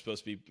brought in were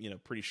supposed to be,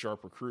 pretty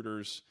sharp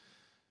recruiters.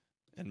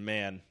 And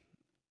man,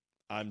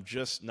 I'm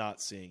just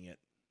not seeing it.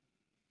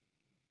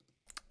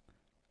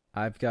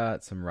 I've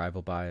got some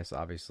rival bias,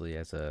 obviously,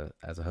 as a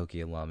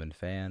Hokie alum and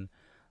fan,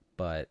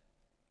 but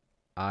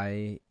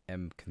I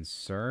am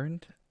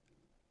concerned.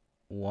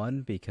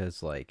 One,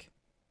 because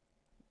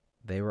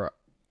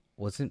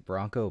wasn't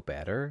Bronco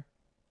better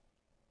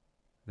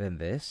than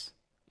this?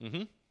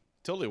 Mm-hmm.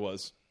 Totally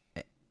was.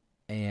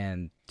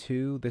 And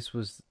two, this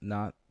was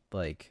not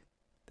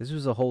this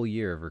was a whole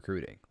year of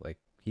recruiting.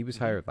 He was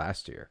hired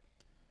last year.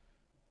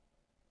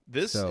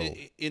 This,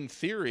 in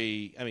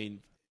theory, I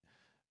mean,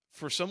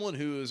 for someone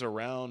who is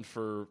around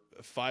for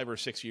 5 or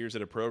 6 years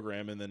at a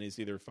program and then he's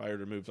either fired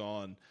or moved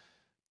on,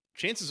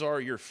 chances are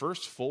your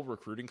first full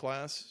recruiting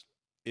class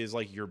is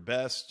your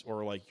best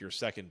or your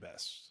second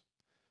best,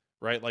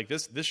 right?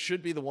 This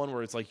should be the one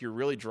where it's you're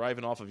really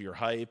driving off of your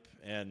hype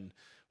and,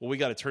 well, we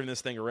got to turn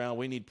this thing around.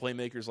 We need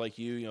playmakers like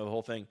you, the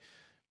whole thing.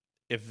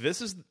 If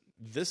this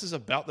is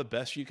about the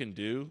best you can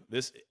do,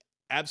 this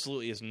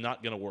absolutely is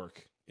not going to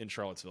work in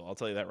Charlottesville. I'll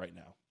tell you that right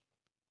now.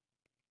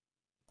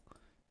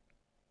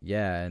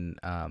 Yeah, and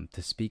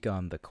to speak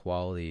on the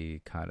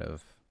quality kind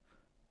of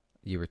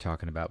you were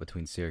talking about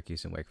between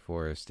Syracuse and Wake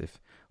Forest, if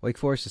Wake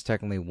Forest is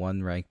technically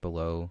one rank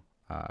below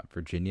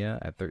Virginia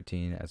at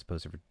 13 as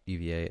opposed to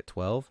UVA at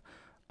 12,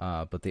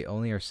 but they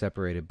only are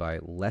separated by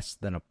less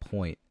than a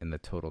point in the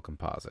total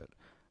composite.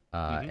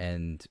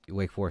 And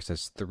Wake Forest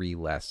has 3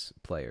 less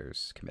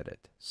players committed.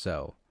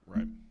 So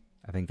right.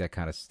 I think that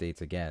kind of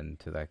states again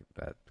to that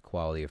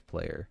quality of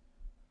player.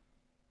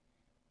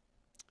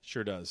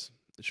 Sure does.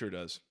 It sure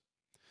does.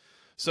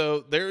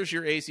 So there's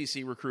your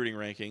ACC recruiting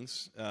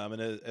rankings.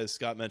 And as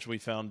Scott mentioned, we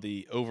found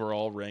the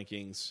overall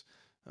rankings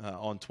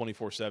on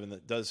 24/7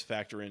 that does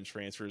factor in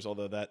transfers,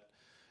 although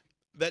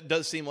that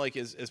does seem like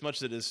as much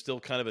as it is still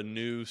kind of a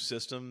new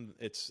system,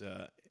 it's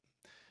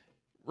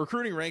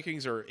recruiting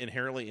rankings are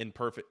inherently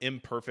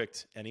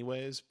imperfect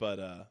anyways,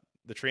 but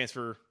the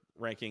transfer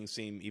rankings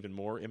seem even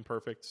more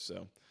imperfect.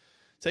 So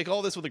take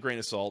all this with a grain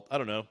of salt. I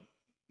don't know.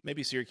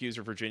 Maybe Syracuse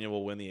or Virginia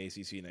will win the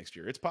ACC next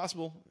year. It's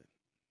possible.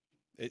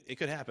 It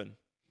could happen.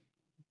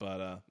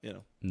 But,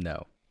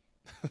 No.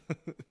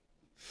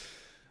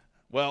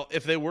 Well,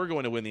 if they were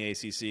going to win the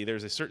ACC,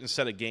 there's a certain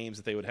set of games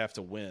that they would have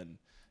to win.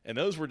 And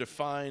those were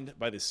defined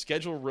by the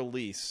schedule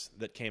release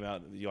that came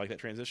out. Do you like that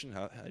transition?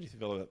 How do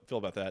you feel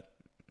about that?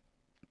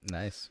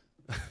 Nice.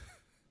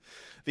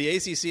 The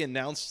ACC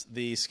announced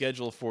the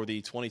schedule for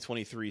the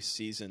 2023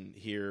 season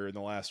here in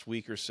the last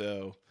week or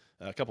so.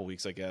 A couple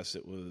weeks, I guess.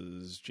 It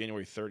was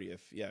January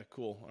 30th. Yeah,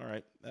 cool. All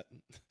right.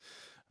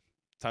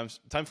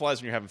 Time flies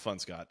when you're having fun,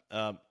 Scott.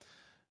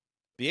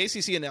 The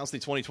ACC announced the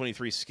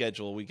 2023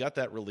 schedule. We got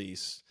that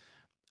release.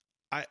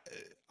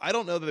 I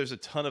don't know that there's a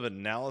ton of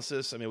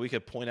analysis. I mean, we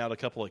could point out a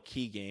couple of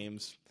key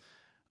games.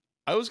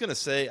 I was going to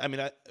say,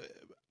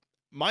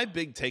 my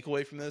big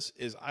takeaway from this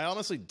is I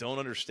honestly don't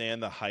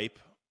understand the hype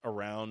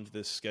around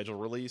this schedule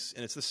release,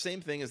 and it's the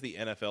same thing as the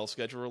NFL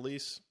schedule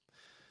release.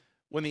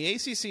 When the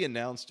ACC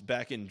announced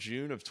back in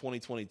June of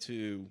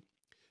 2022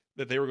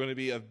 that they were going to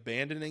be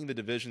abandoning the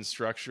division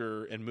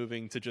structure and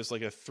moving to just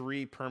a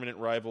 3 permanent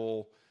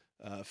rival,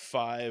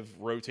 5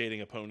 rotating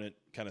opponent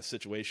kind of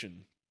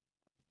situation,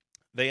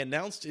 they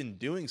announced in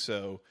doing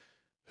so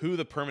who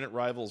the permanent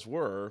rivals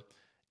were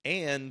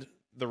and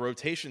the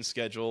rotation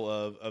schedule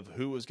of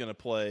who was going to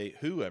play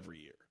who every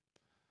year.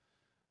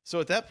 So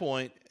at that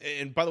point,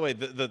 and by the way,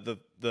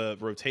 the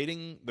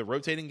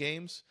rotating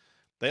games,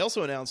 they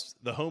also announced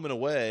the home and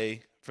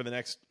away for the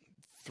next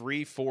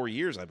 3-4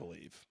 years, I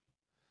believe.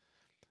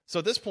 So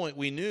at this point,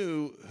 we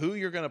knew who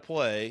you're going to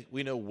play.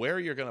 We know where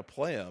you're going to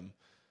play them.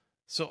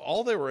 So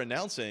all they were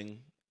announcing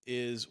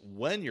is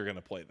when you're going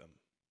to play them.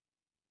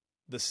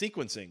 The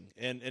sequencing.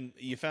 And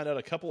you found out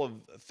a couple of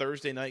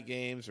Thursday night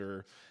games,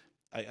 or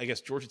I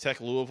guess Georgia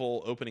Tech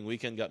Louisville opening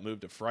weekend got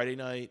moved to Friday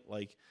night.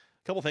 A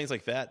couple things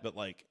like that. But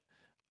I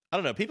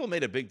don't know. People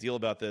made a big deal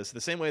about this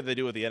the same way they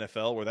do with the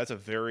NFL, where that's a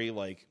very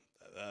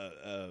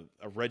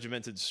a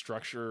regimented,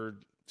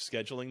 structured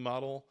scheduling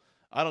model.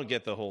 I don't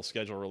get the whole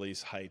schedule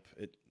release hype.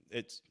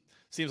 It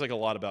seems like a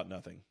lot about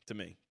nothing to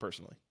me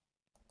personally.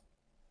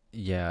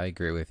 Yeah, I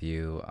agree with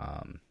you.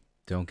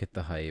 Don't get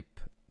the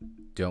hype.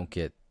 Don't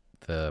get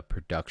the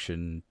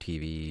production,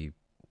 TV,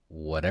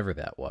 whatever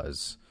that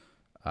was.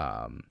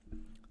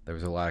 There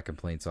was a lot of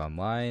complaints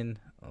online,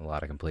 a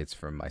lot of complaints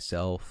from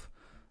myself,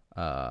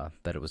 that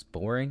it was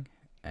boring.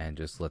 and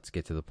just let's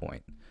get to the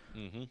point.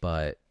 Mm-hmm.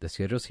 But the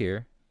schedule's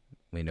here.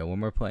 We know when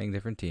we're playing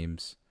different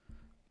teams.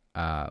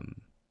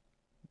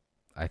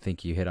 I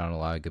think you hit on a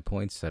lot of good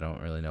points. I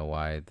don't really know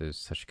why there's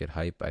such good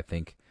hype. I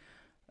think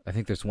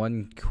there's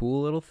one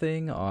cool little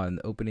thing on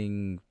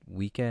opening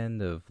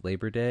weekend of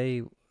Labor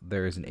Day.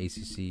 There is an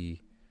ACC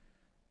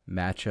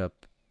matchup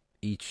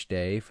each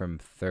day from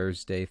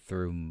Thursday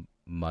through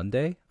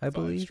Monday, I 5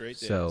 believe. straight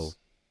days. So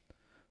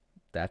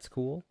that's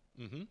cool.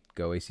 Mm-hmm.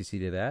 Go ACC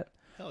to that.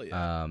 Hell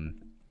yeah.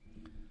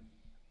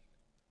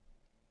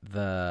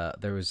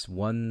 There was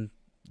one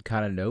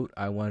kind of note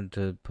I wanted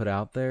to put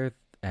out there,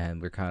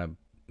 and we're kind of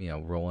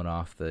rolling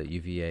off the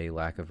UVA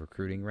lack of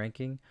recruiting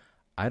ranking.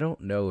 I don't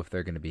know if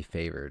they're going to be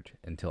favored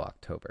until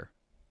October.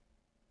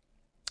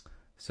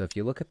 So if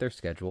you look at their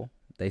schedule,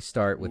 they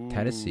start with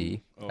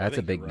Tennessee. Oh, That's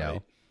a big right.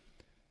 no.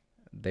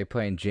 They're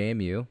playing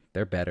JMU.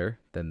 They're better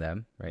than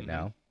them right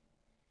now.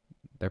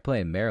 They're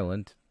playing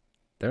Maryland.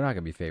 They're not going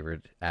to be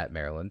favored at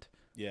Maryland.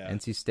 Yeah.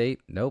 NC State,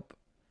 nope.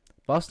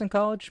 Boston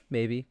College,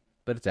 maybe,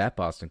 but it's at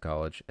Boston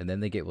College, and then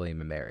they get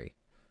William & Mary.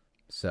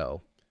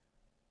 So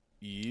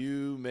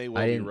you may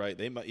well be right.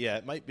 They might. Yeah,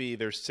 it might be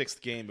their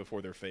 6th game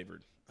before they're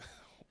favored.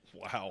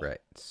 Wow. Right.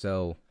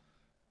 So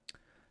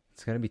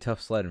it's going to be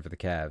tough sledding for the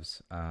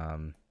Cavs.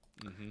 And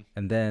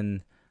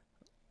then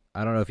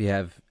I don't know if you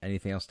have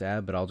anything else to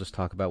add, but I'll just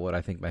talk about what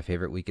I think my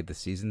favorite week of the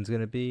season is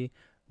going to be.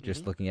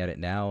 Just looking at it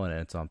now, and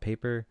it's on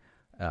paper.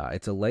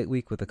 It's a light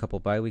week with a couple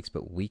bye weeks,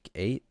 but week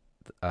 8,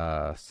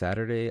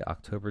 Saturday,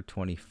 October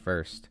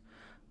 21st,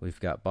 we've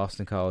got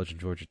Boston College and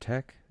Georgia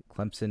Tech.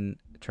 Clemson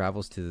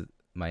travels to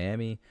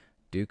Miami.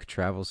 Duke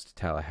travels to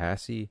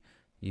Tallahassee.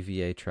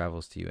 UVA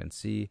travels to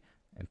UNC.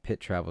 And Pitt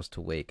travels to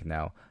Wake.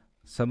 Now,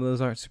 some of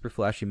those aren't super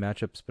flashy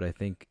matchups, but I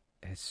think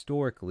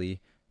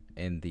historically,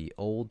 in the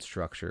old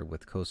structure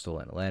with Coastal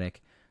and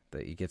Atlantic,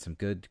 that you get some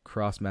good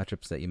cross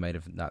matchups that you might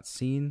have not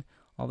seen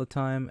all the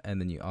time, and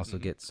then you also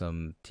get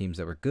some teams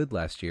that were good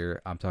last year.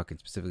 I'm talking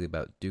specifically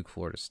about Duke,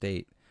 Florida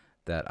State,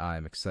 that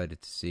I'm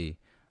excited to see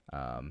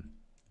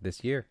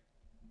this year.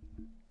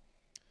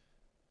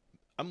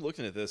 I'm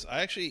looking at this.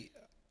 I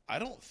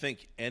don't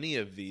think any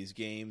of these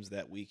games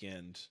that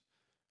weekend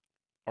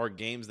are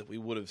games that we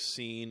would have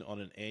seen on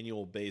an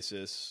annual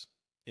basis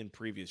in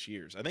previous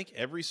years. I think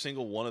every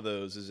single one of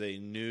those is a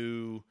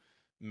new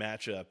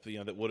matchup,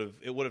 that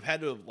would have had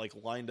to have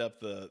lined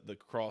up the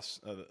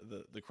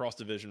cross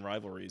division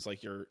rivalries,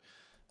 like your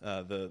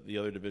the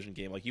other division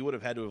game. Like you would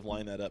have had to have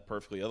lined that up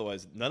perfectly.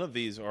 Otherwise, none of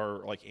these are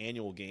like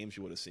annual games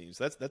you would have seen.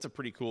 So that's a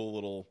pretty cool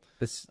little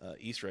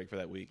Easter egg for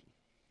that week.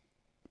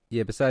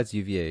 Yeah, besides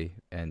UVA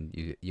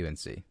and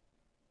UNC,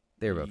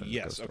 they were both in the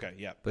Coastal. Okay,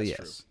 yeah, but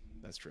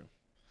that's true.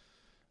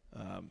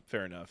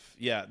 Fair enough.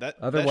 Yeah,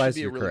 otherwise that should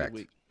be you're a really correct. Good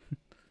week.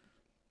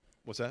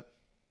 What's that?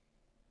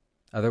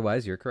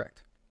 Otherwise, you're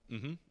correct.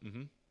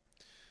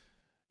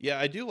 Yeah,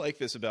 I do like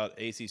this about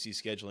ACC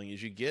scheduling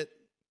is you get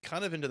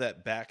kind of into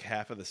that back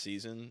half of the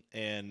season,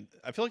 and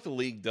I feel like the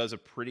league does a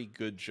pretty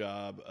good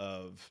job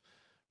of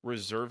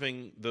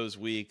reserving those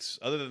weeks,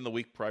 other than the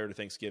week prior to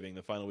Thanksgiving,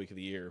 the final week of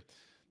the year.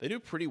 They do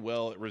pretty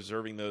well at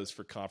reserving those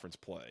for conference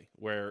play,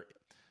 where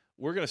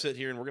we're going to sit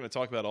here and we're going to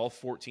talk about all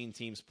 14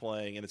 teams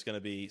playing, and it's going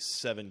to be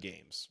 7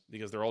 games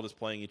because they're all just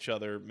playing each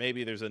other.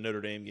 Maybe there's a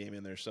Notre Dame game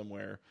in there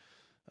somewhere.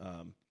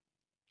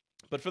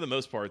 But for the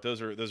most part,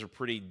 those are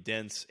pretty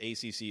dense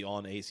ACC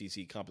on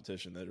ACC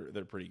competition that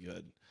are pretty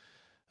good.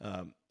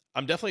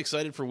 I'm definitely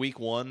excited for week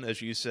 1.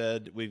 As you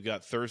said, we've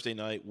got Thursday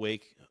night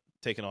Wake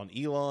taking on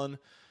Elon.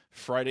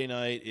 Friday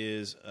night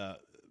is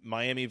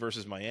Miami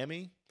versus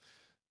Miami.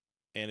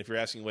 And if you're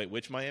asking, wait,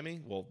 which Miami?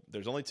 Well,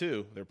 there's only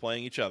 2. They're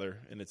playing each other,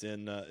 and it's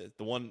in the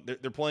one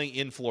they're playing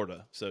in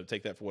Florida. So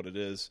take that for what it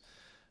is.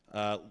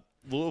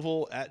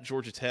 Louisville at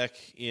Georgia Tech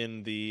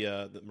in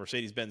the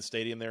Mercedes-Benz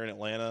Stadium there in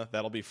Atlanta.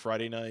 That'll be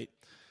Friday night.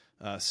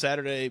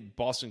 Saturday,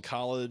 Boston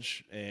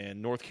College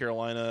and North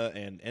Carolina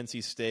and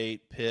NC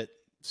State, Pitt,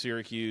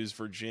 Syracuse,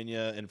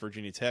 Virginia, and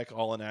Virginia Tech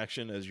all in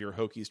action as your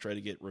Hokies try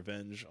to get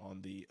revenge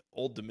on the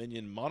Old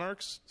Dominion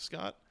Monarchs,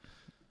 Scott.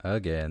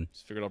 Again.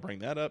 Just figured I'll bring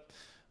that up.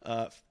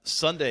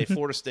 Sunday,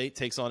 Florida State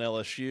takes on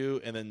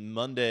LSU, and then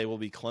Monday will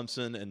be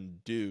Clemson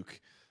and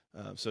Duke.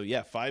 So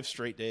 5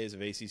 straight days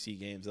of ACC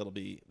games. That'll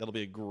be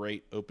a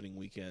great opening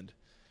weekend.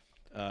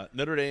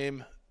 Notre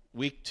Dame,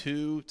 week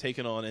 2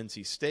 taking on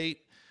NC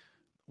State.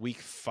 Week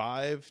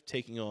 5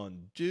 taking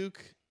on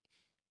Duke.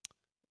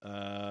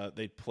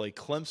 They play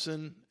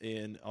Clemson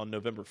on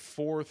November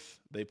 4th.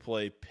 They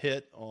play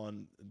Pitt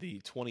on the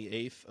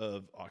 28th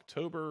of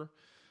October,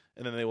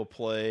 and then they will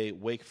play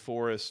Wake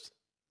Forest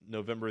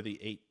November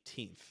the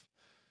 18th.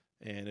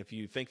 And if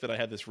you think that I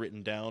had this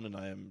written down and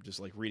I am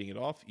just like reading it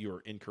off, you are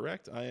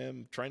incorrect. I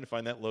am trying to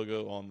find that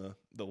logo on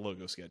the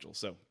logo schedule.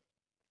 So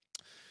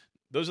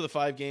those are the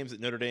 5 games that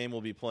Notre Dame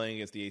will be playing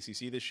against the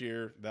ACC this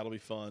year. That'll be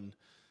fun.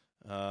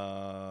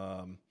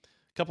 A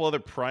couple other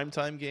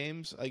primetime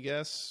games, I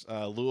guess.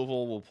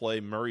 Louisville will play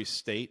Murray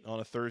State on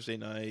a Thursday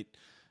night.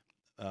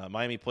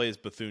 Miami plays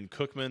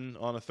Bethune-Cookman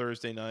on a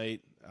Thursday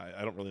night.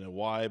 I don't really know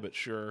why, but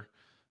sure,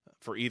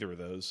 for either of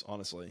those,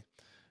 honestly.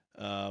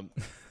 Um,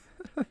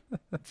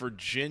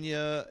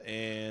 Virginia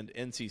and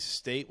NC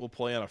State will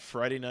play on a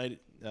Friday night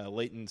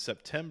late in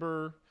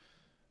September.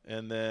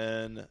 And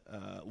then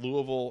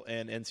Louisville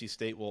and NC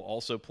State will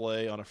also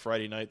play on a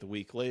Friday night the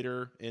week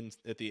later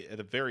at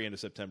the very end of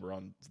September,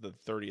 on the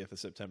 30th of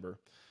September.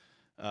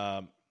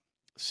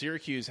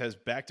 Syracuse has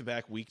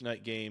back-to-back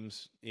weeknight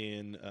games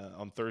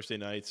on Thursday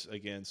nights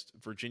against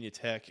Virginia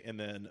Tech and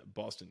then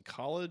Boston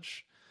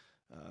College.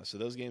 So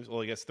those games,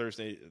 well, I guess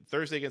Thursday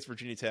against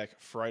Virginia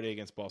Tech, Friday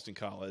against Boston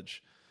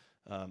College.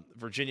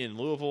 Virginia and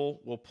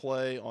Louisville will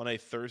play on a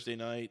Thursday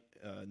night,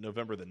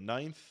 November the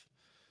 9th.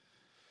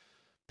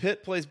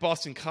 Pitt plays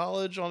Boston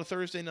College on a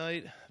Thursday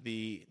night,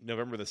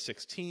 November the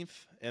 16th,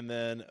 and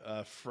then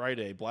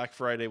Friday, Black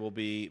Friday, will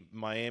be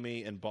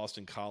Miami and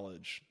Boston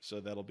College. So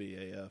that'll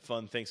be a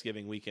fun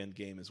Thanksgiving weekend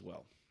game as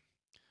well.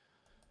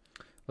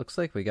 Looks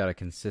like we got a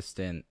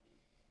consistent,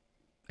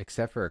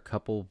 except for a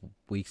couple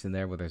weeks in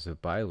there where there's a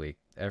bye week.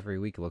 Every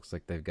week it looks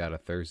like they've got a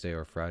Thursday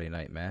or Friday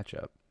night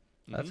matchup.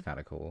 That's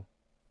kind of cool.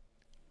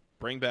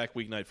 Bring back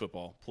weeknight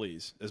football,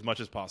 please, as much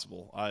as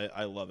possible.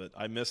 I love it.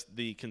 I missed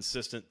the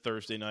consistent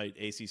Thursday night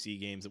ACC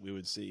games that we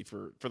would see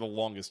for the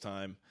longest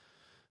time.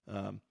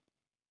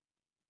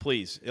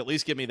 Please, at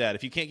least give me that.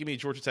 If you can't give me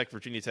Georgia Tech,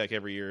 Virginia Tech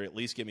every year, at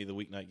least give me the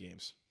weeknight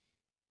games.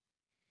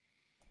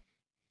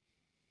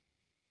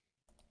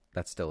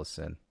 That's still a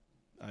sin.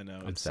 I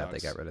know. I'm sad they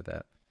got rid of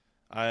that.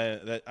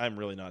 I'm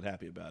really not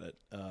happy about it.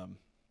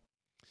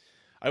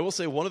 I will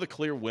say one of the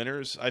clear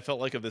winners I felt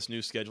like of this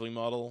new scheduling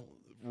model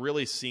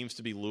really seems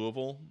to be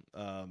Louisville.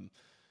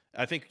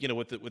 I think,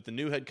 with the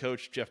new head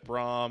coach Jeff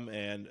Brom,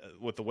 and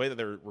with the way that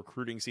their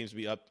recruiting seems to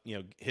be up,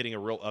 hitting a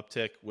real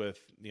uptick with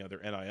their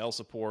NIL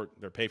support,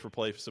 their pay for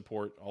play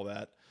support, all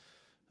that.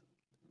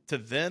 To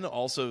then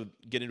also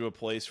get into a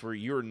place where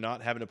you're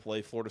not having to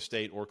play Florida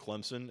State or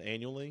Clemson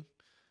annually,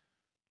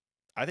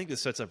 I think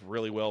this sets up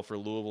really well for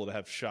Louisville to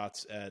have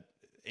shots at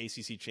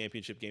ACC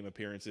championship game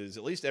appearances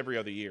at least every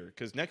other year,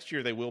 because next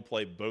year they will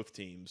play both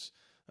teams.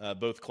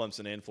 Both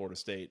Clemson and Florida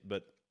State.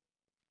 But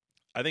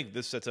I think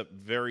this sets up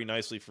very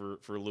nicely for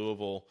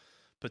Louisville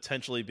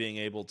potentially being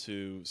able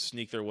to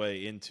sneak their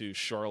way into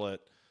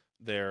Charlotte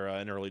there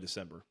in early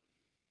December.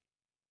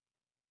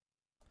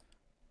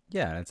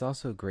 Yeah, and it's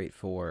also great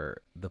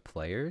for the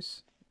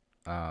players.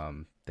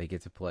 They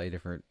get to play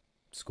different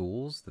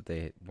schools that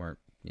they weren't,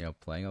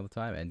 playing all the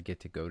time, and get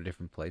to go to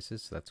different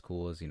places. So that's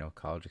cool as,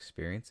 college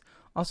experience.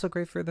 Also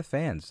great for the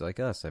fans like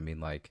us. I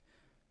mean,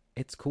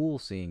 it's cool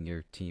seeing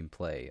your team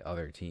play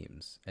other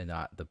teams and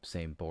not the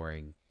same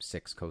boring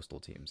 6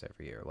 coastal teams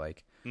every year.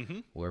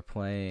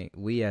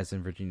 We as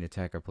in Virginia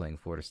Tech are playing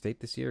Florida State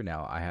this year.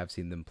 Now, I have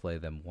seen them play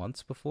them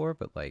once before,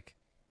 but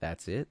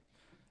that's it.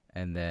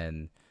 And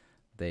then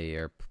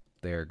they're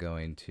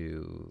going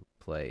to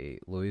play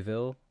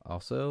Louisville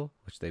also,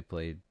 which they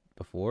played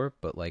before,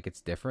 but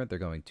it's different. They're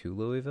going to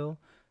Louisville,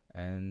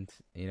 and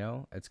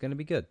it's going to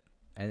be good.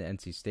 And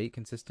NC State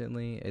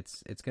consistently,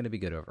 it's going to be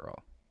good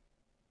overall.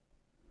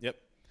 Yep.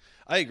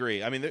 I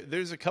agree. I mean,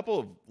 there's a couple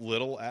of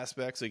little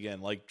aspects, again,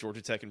 like Georgia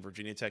Tech and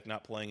Virginia Tech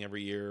not playing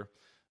every year.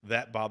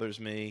 That bothers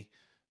me.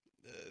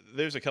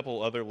 There's a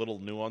couple other little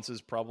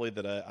nuances probably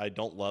that I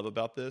don't love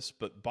about this,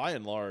 but by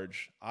and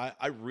large,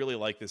 I really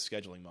like this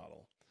scheduling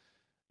model.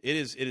 It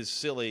is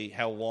silly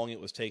how long it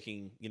was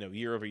taking,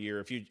 year over year.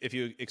 If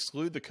you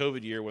exclude the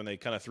COVID year when they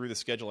kind of threw the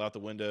schedule out the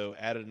window,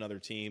 added another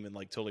team, and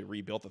totally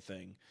rebuilt the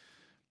thing.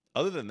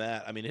 Other than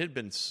that, I mean, it had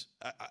been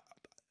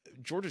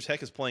Georgia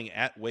Tech is playing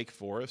at Wake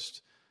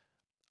Forest.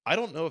 I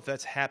don't know if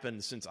that's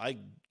happened since I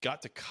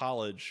got to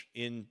college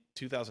in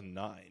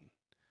 2009.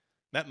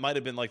 That might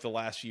have been the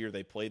last year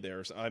they played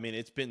there. I mean,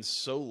 it's been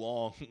so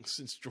long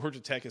since Georgia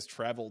Tech has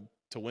traveled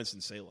to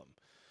Winston-Salem.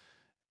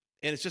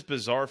 And it's just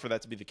bizarre for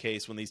that to be the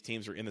case when these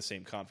teams are in the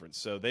same conference.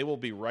 So they will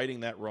be righting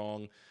that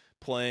wrong,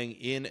 playing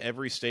in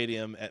every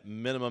stadium at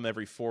minimum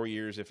every 4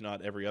 years, if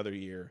not every other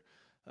year.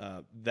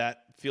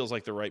 That feels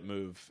like the right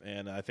move.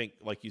 And I think,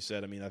 like you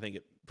said, I think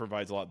it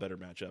provides a lot better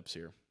matchups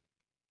here.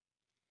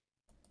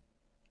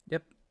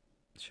 Yep.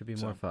 Should be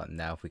more fun.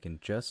 Now, if we can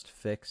just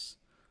fix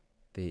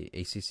the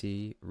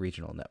ACC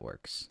regional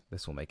networks,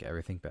 this will make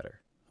everything better.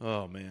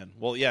 Oh, man.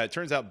 Well, yeah, it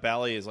turns out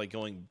Bally is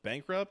going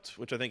bankrupt,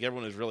 which I think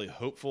everyone is really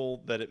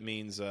hopeful that it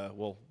means,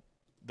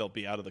 they'll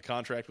be out of the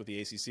contract with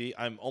the ACC.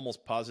 I'm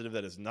almost positive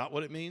that is not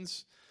what it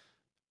means.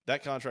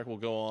 That contract will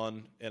go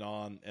on and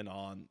on and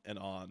on and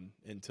on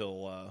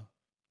until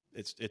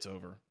it's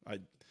over.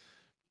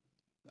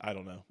 I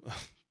don't know.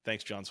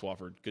 Thanks, John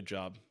Swafford. Good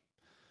job.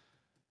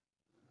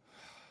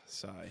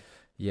 Sigh.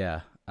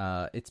 Yeah,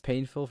 it's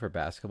painful for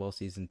basketball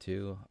season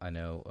too. I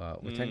know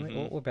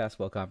we're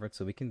basketball conference,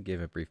 so we can give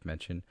a brief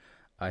mention.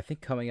 I think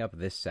coming up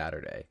this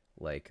Saturday,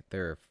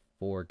 there are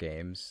 4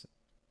 games,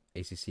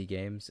 ACC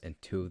games, and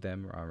 2 of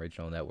them are on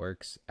regional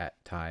networks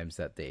at times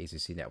that the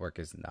ACC network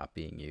is not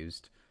being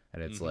used.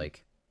 And it's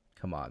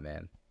come on,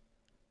 man.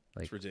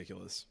 It's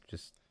ridiculous.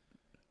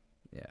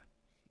 Yeah.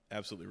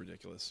 Absolutely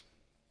ridiculous.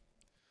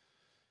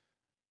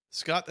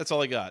 Scott, that's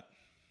all I got.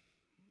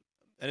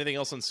 Anything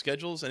else on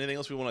schedules? Anything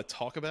else we want to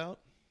talk about?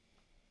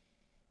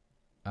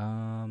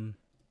 Um,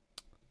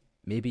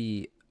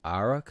 maybe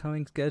our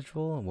upcoming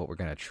schedule and what we're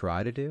gonna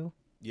try to do.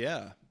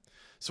 Yeah.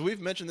 So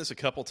we've mentioned this a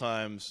couple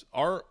times.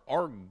 Our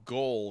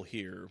goal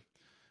here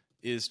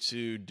is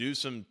to do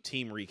some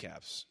team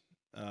recaps.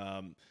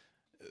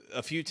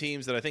 A few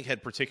teams that I think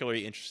had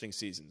particularly interesting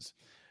seasons.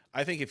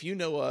 I think if you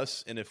know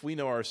us and if we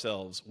know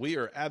ourselves, we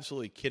are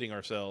absolutely kidding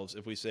ourselves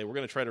if we say we're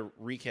going to try to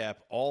recap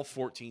all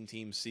 14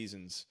 team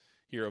seasons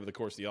here over the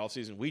course of the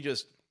offseason. We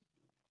just,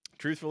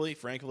 truthfully,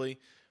 frankly,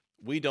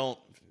 we don't.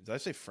 Did I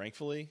say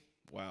frankly?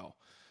 Wow.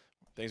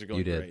 Things are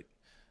going great.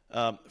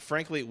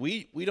 Frankly,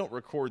 we don't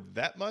record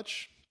that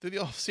much through the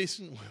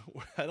offseason.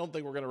 I don't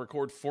think we're going to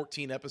record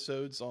 14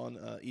 episodes on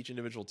each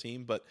individual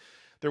team, but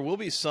there will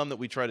be some that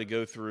we try to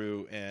go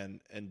through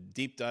and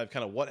deep dive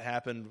kind of what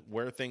happened,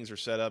 where things are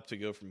set up to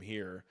go from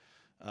here.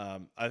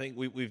 I think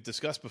we've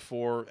discussed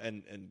before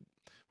and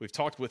we've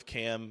talked with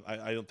Cam.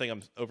 I don't think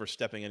I'm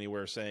overstepping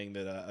anywhere saying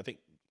that I think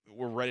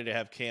we're ready to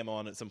have Cam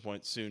on at some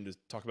point soon to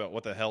talk about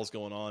what the hell's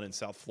going on in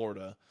South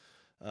Florida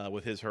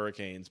with his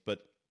Hurricanes.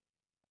 But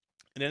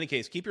in any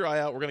case, keep your eye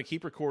out. We're going to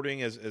keep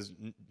recording as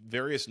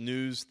various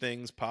news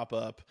things pop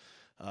up.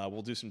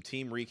 We'll do some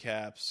team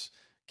recaps.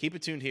 Keep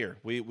it tuned here.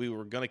 We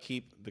were going to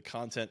keep the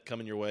content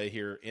coming your way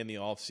here in the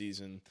off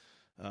season,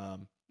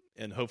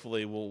 and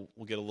hopefully we'll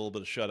get a little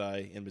bit of shut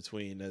eye in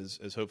between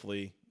as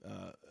hopefully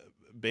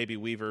Baby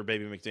Weaver,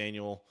 Baby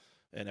McDaniel,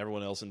 and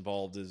everyone else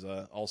involved is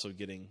also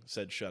getting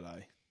said shut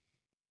eye.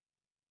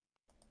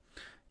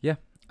 Yeah,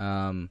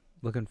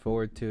 looking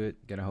forward to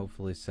it. Gonna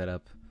hopefully set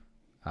up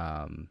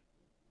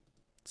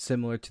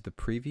similar to the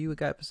preview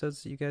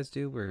episodes that you guys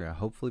do. We're gonna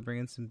hopefully bring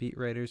in some beat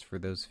writers for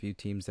those few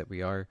teams that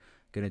we are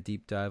gonna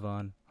deep dive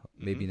on.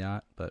 Maybe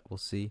not, but we'll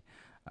see.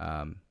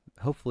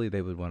 Hopefully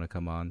they would want to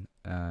come on,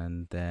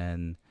 and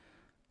then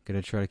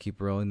gonna try to keep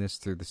rolling this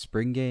through the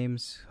spring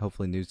games.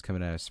 Hopefully news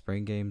coming out of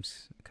spring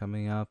games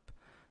coming up,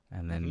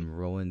 and then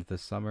roll into the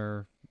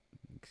summer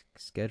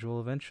schedule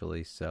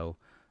eventually. So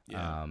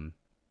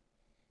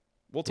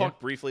we'll talk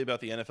briefly about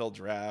the NFL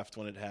draft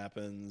when it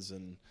happens,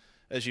 and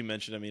as you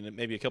mentioned, I mean,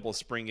 maybe a couple of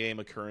spring game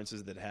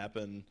occurrences that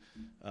happen.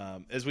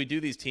 As we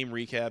do these team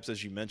recaps,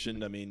 as you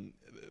mentioned, I mean,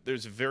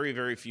 there's very,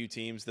 very few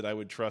teams that I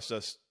would trust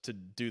us to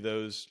do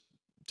those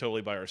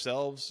totally by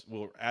ourselves.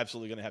 We're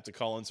absolutely going to have to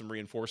call in some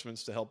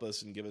reinforcements to help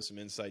us and give us some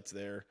insights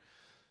there.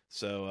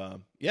 So,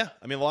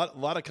 I mean, a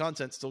lot of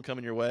content still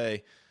coming your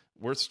way.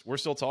 We're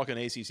still talking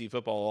ACC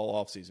football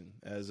all offseason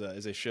as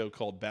a show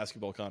called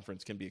Basketball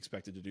Conference can be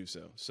expected to do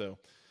so. So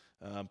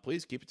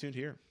please keep it tuned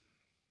here.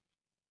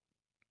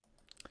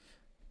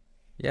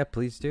 Yeah,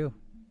 please do.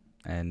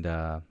 And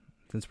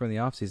since we're in the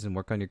off season,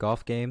 work on your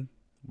golf game.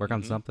 Work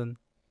on something.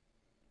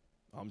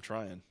 I'm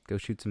trying. Go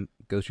shoot some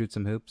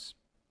hoops.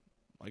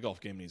 My golf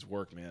game needs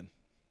work, man.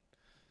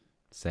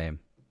 Same.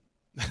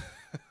 I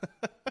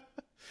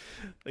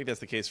think that's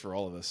the case for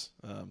all of us.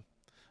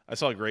 I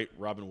saw a great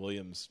Robin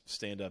Williams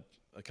stand up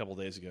a couple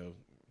days ago.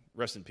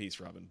 Rest in peace,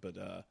 Robin. But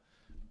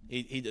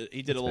he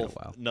did a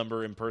little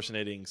number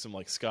impersonating some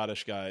like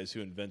Scottish guys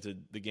who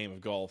invented the game of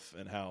golf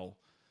and how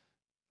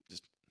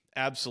just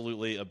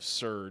absolutely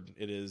absurd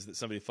it is that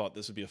somebody thought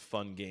this would be a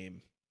fun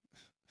game.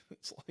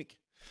 It's like,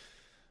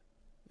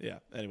 yeah.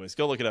 Anyways,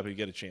 go look it up if you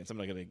get a chance. I'm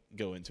not going to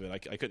go into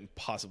it. I couldn't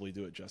possibly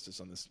do it justice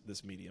on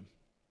this medium.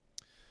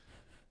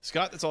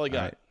 Scott, that's all I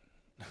got.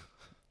 Right.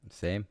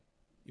 Same.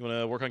 You want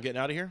to work on getting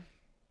out of here?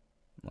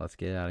 Let's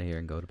get out of here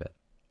and go to bed.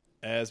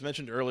 As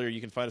mentioned earlier,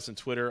 you can find us on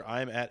Twitter.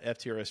 I'm at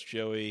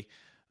FTRSJoey.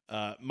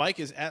 Mike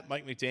is at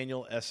Mike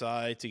McDaniel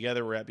SI.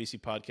 Together, we're at BC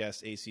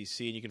Podcast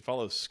ACC. And you can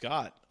follow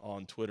Scott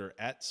on Twitter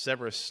at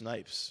Severus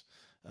Snipes.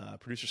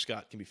 Producer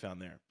Scott can be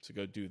found there. So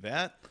go do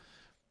that.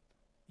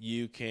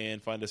 You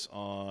can find us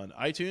on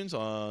iTunes,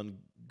 on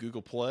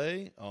Google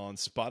Play, on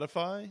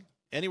Spotify.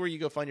 Anywhere you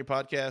go find your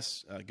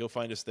podcasts, go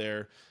find us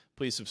there.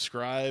 Please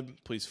subscribe.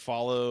 Please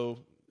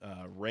follow,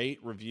 rate,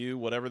 review,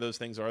 whatever those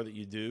things are that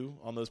you do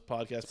on those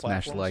podcast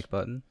platforms. Smash the like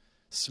button.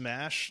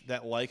 Smash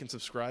that like and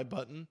subscribe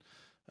button.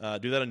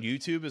 Do that on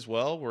YouTube as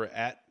well. We're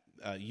at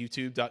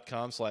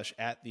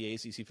youtube.com/at the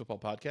ACC Football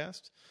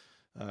Podcast.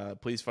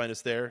 Please find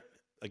us there.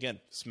 Again,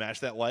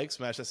 smash that like,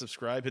 smash that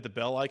subscribe, hit the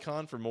bell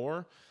icon for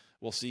more.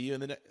 We'll see you in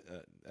the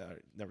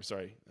next.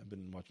 Sorry, I've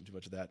been watching too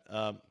much of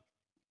that.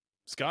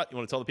 Scott, you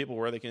want to tell the people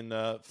where they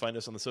can find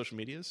us on the social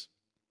medias?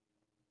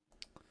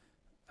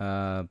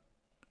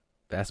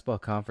 Basketball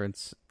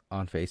Conference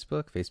on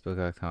Facebook,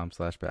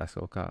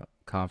 facebook.com/basketball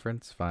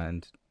conference.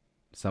 Find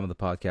some of the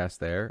podcasts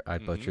there. I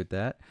butchered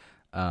that.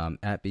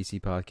 At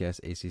BC Podcast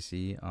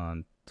ACC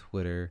on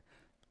Twitter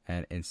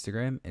and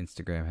Instagram.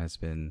 Instagram has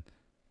been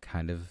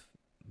kind of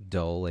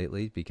dull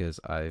lately because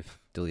I've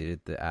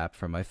deleted the app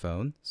from my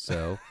phone.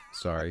 So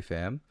sorry,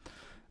 fam.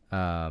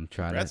 Trying to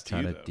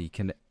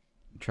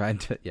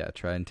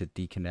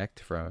deconnect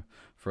for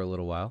a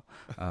little while.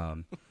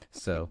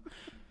 So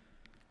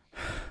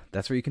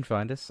that's where you can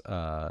find us.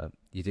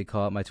 You did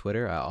call out my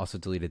Twitter. I also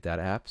deleted that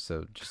app,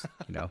 so just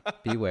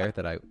be aware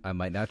that I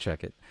might not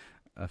check it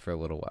for a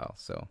little while.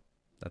 So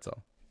that's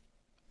all.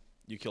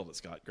 You killed it,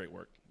 Scott. Great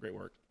work.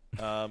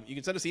 You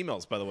can send us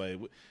emails, by the way.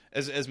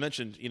 As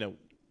mentioned,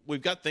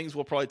 we've got things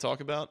we'll probably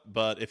talk about,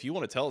 but if you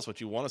want to tell us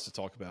what you want us to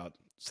talk about,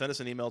 send us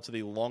an email to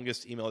the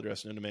longest email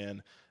address known to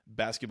man,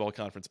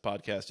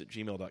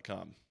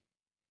 basketballconferencepodcast@gmail.com.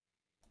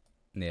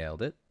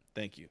 Nailed it.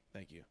 Thank you.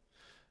 I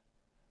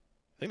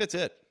think that's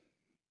it.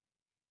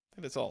 I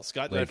think that's all.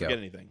 Scott, did I forget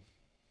anything?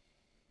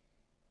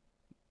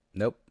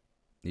 Nope.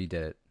 You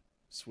did it.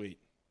 Sweet.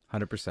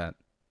 100%.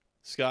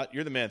 Scott,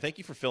 you're the man. Thank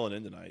you for filling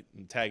in tonight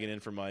and tagging in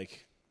for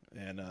Mike.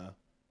 And we'll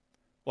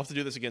have to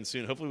do this again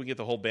soon. Hopefully we get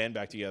the whole band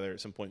back together at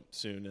some point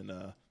soon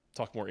and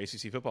talk more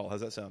ACC football.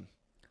 How's that sound?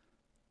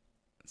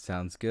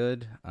 Sounds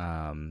good.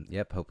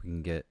 Yep, hope we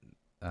can get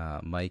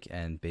Mike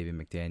and Baby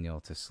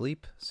McDaniel to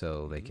sleep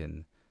so they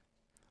can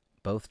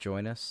both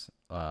join us.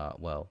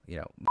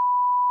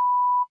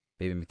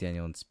 Baby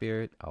McDaniel in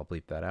spirit. I'll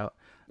bleep that out.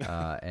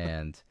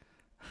 And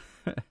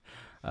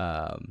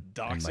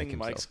doxing and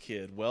Mike's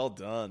kid. Well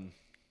done.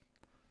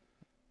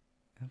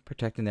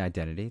 Protecting the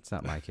identity. It's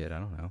not my kid. I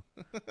don't know.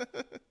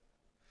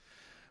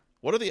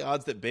 What are the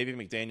odds that Baby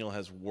McDaniel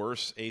has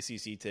worse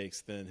ACC takes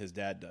than his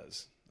dad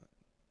does?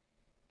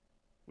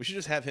 We should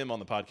just have him on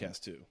the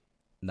podcast too.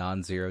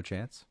 Non-zero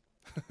chance.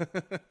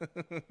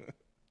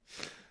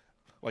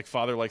 Like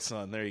father, like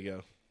son. There you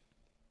go.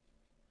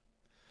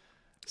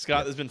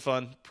 Scott, this has been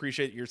fun.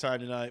 Appreciate your time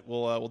tonight.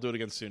 We'll do it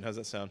again soon. How's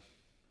that sound?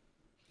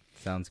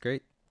 Sounds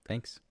great.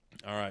 Thanks.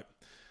 All right.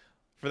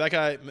 For that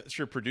guy,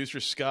 Mr. Producer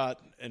Scott,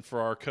 and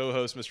for our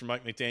co-host, Mr.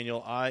 Mike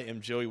McDaniel, I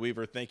am Joey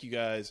Weaver. Thank you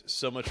guys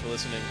so much for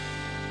listening.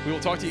 We will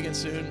talk to you again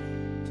soon.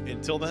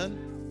 Until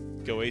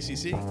then, go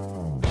ACC.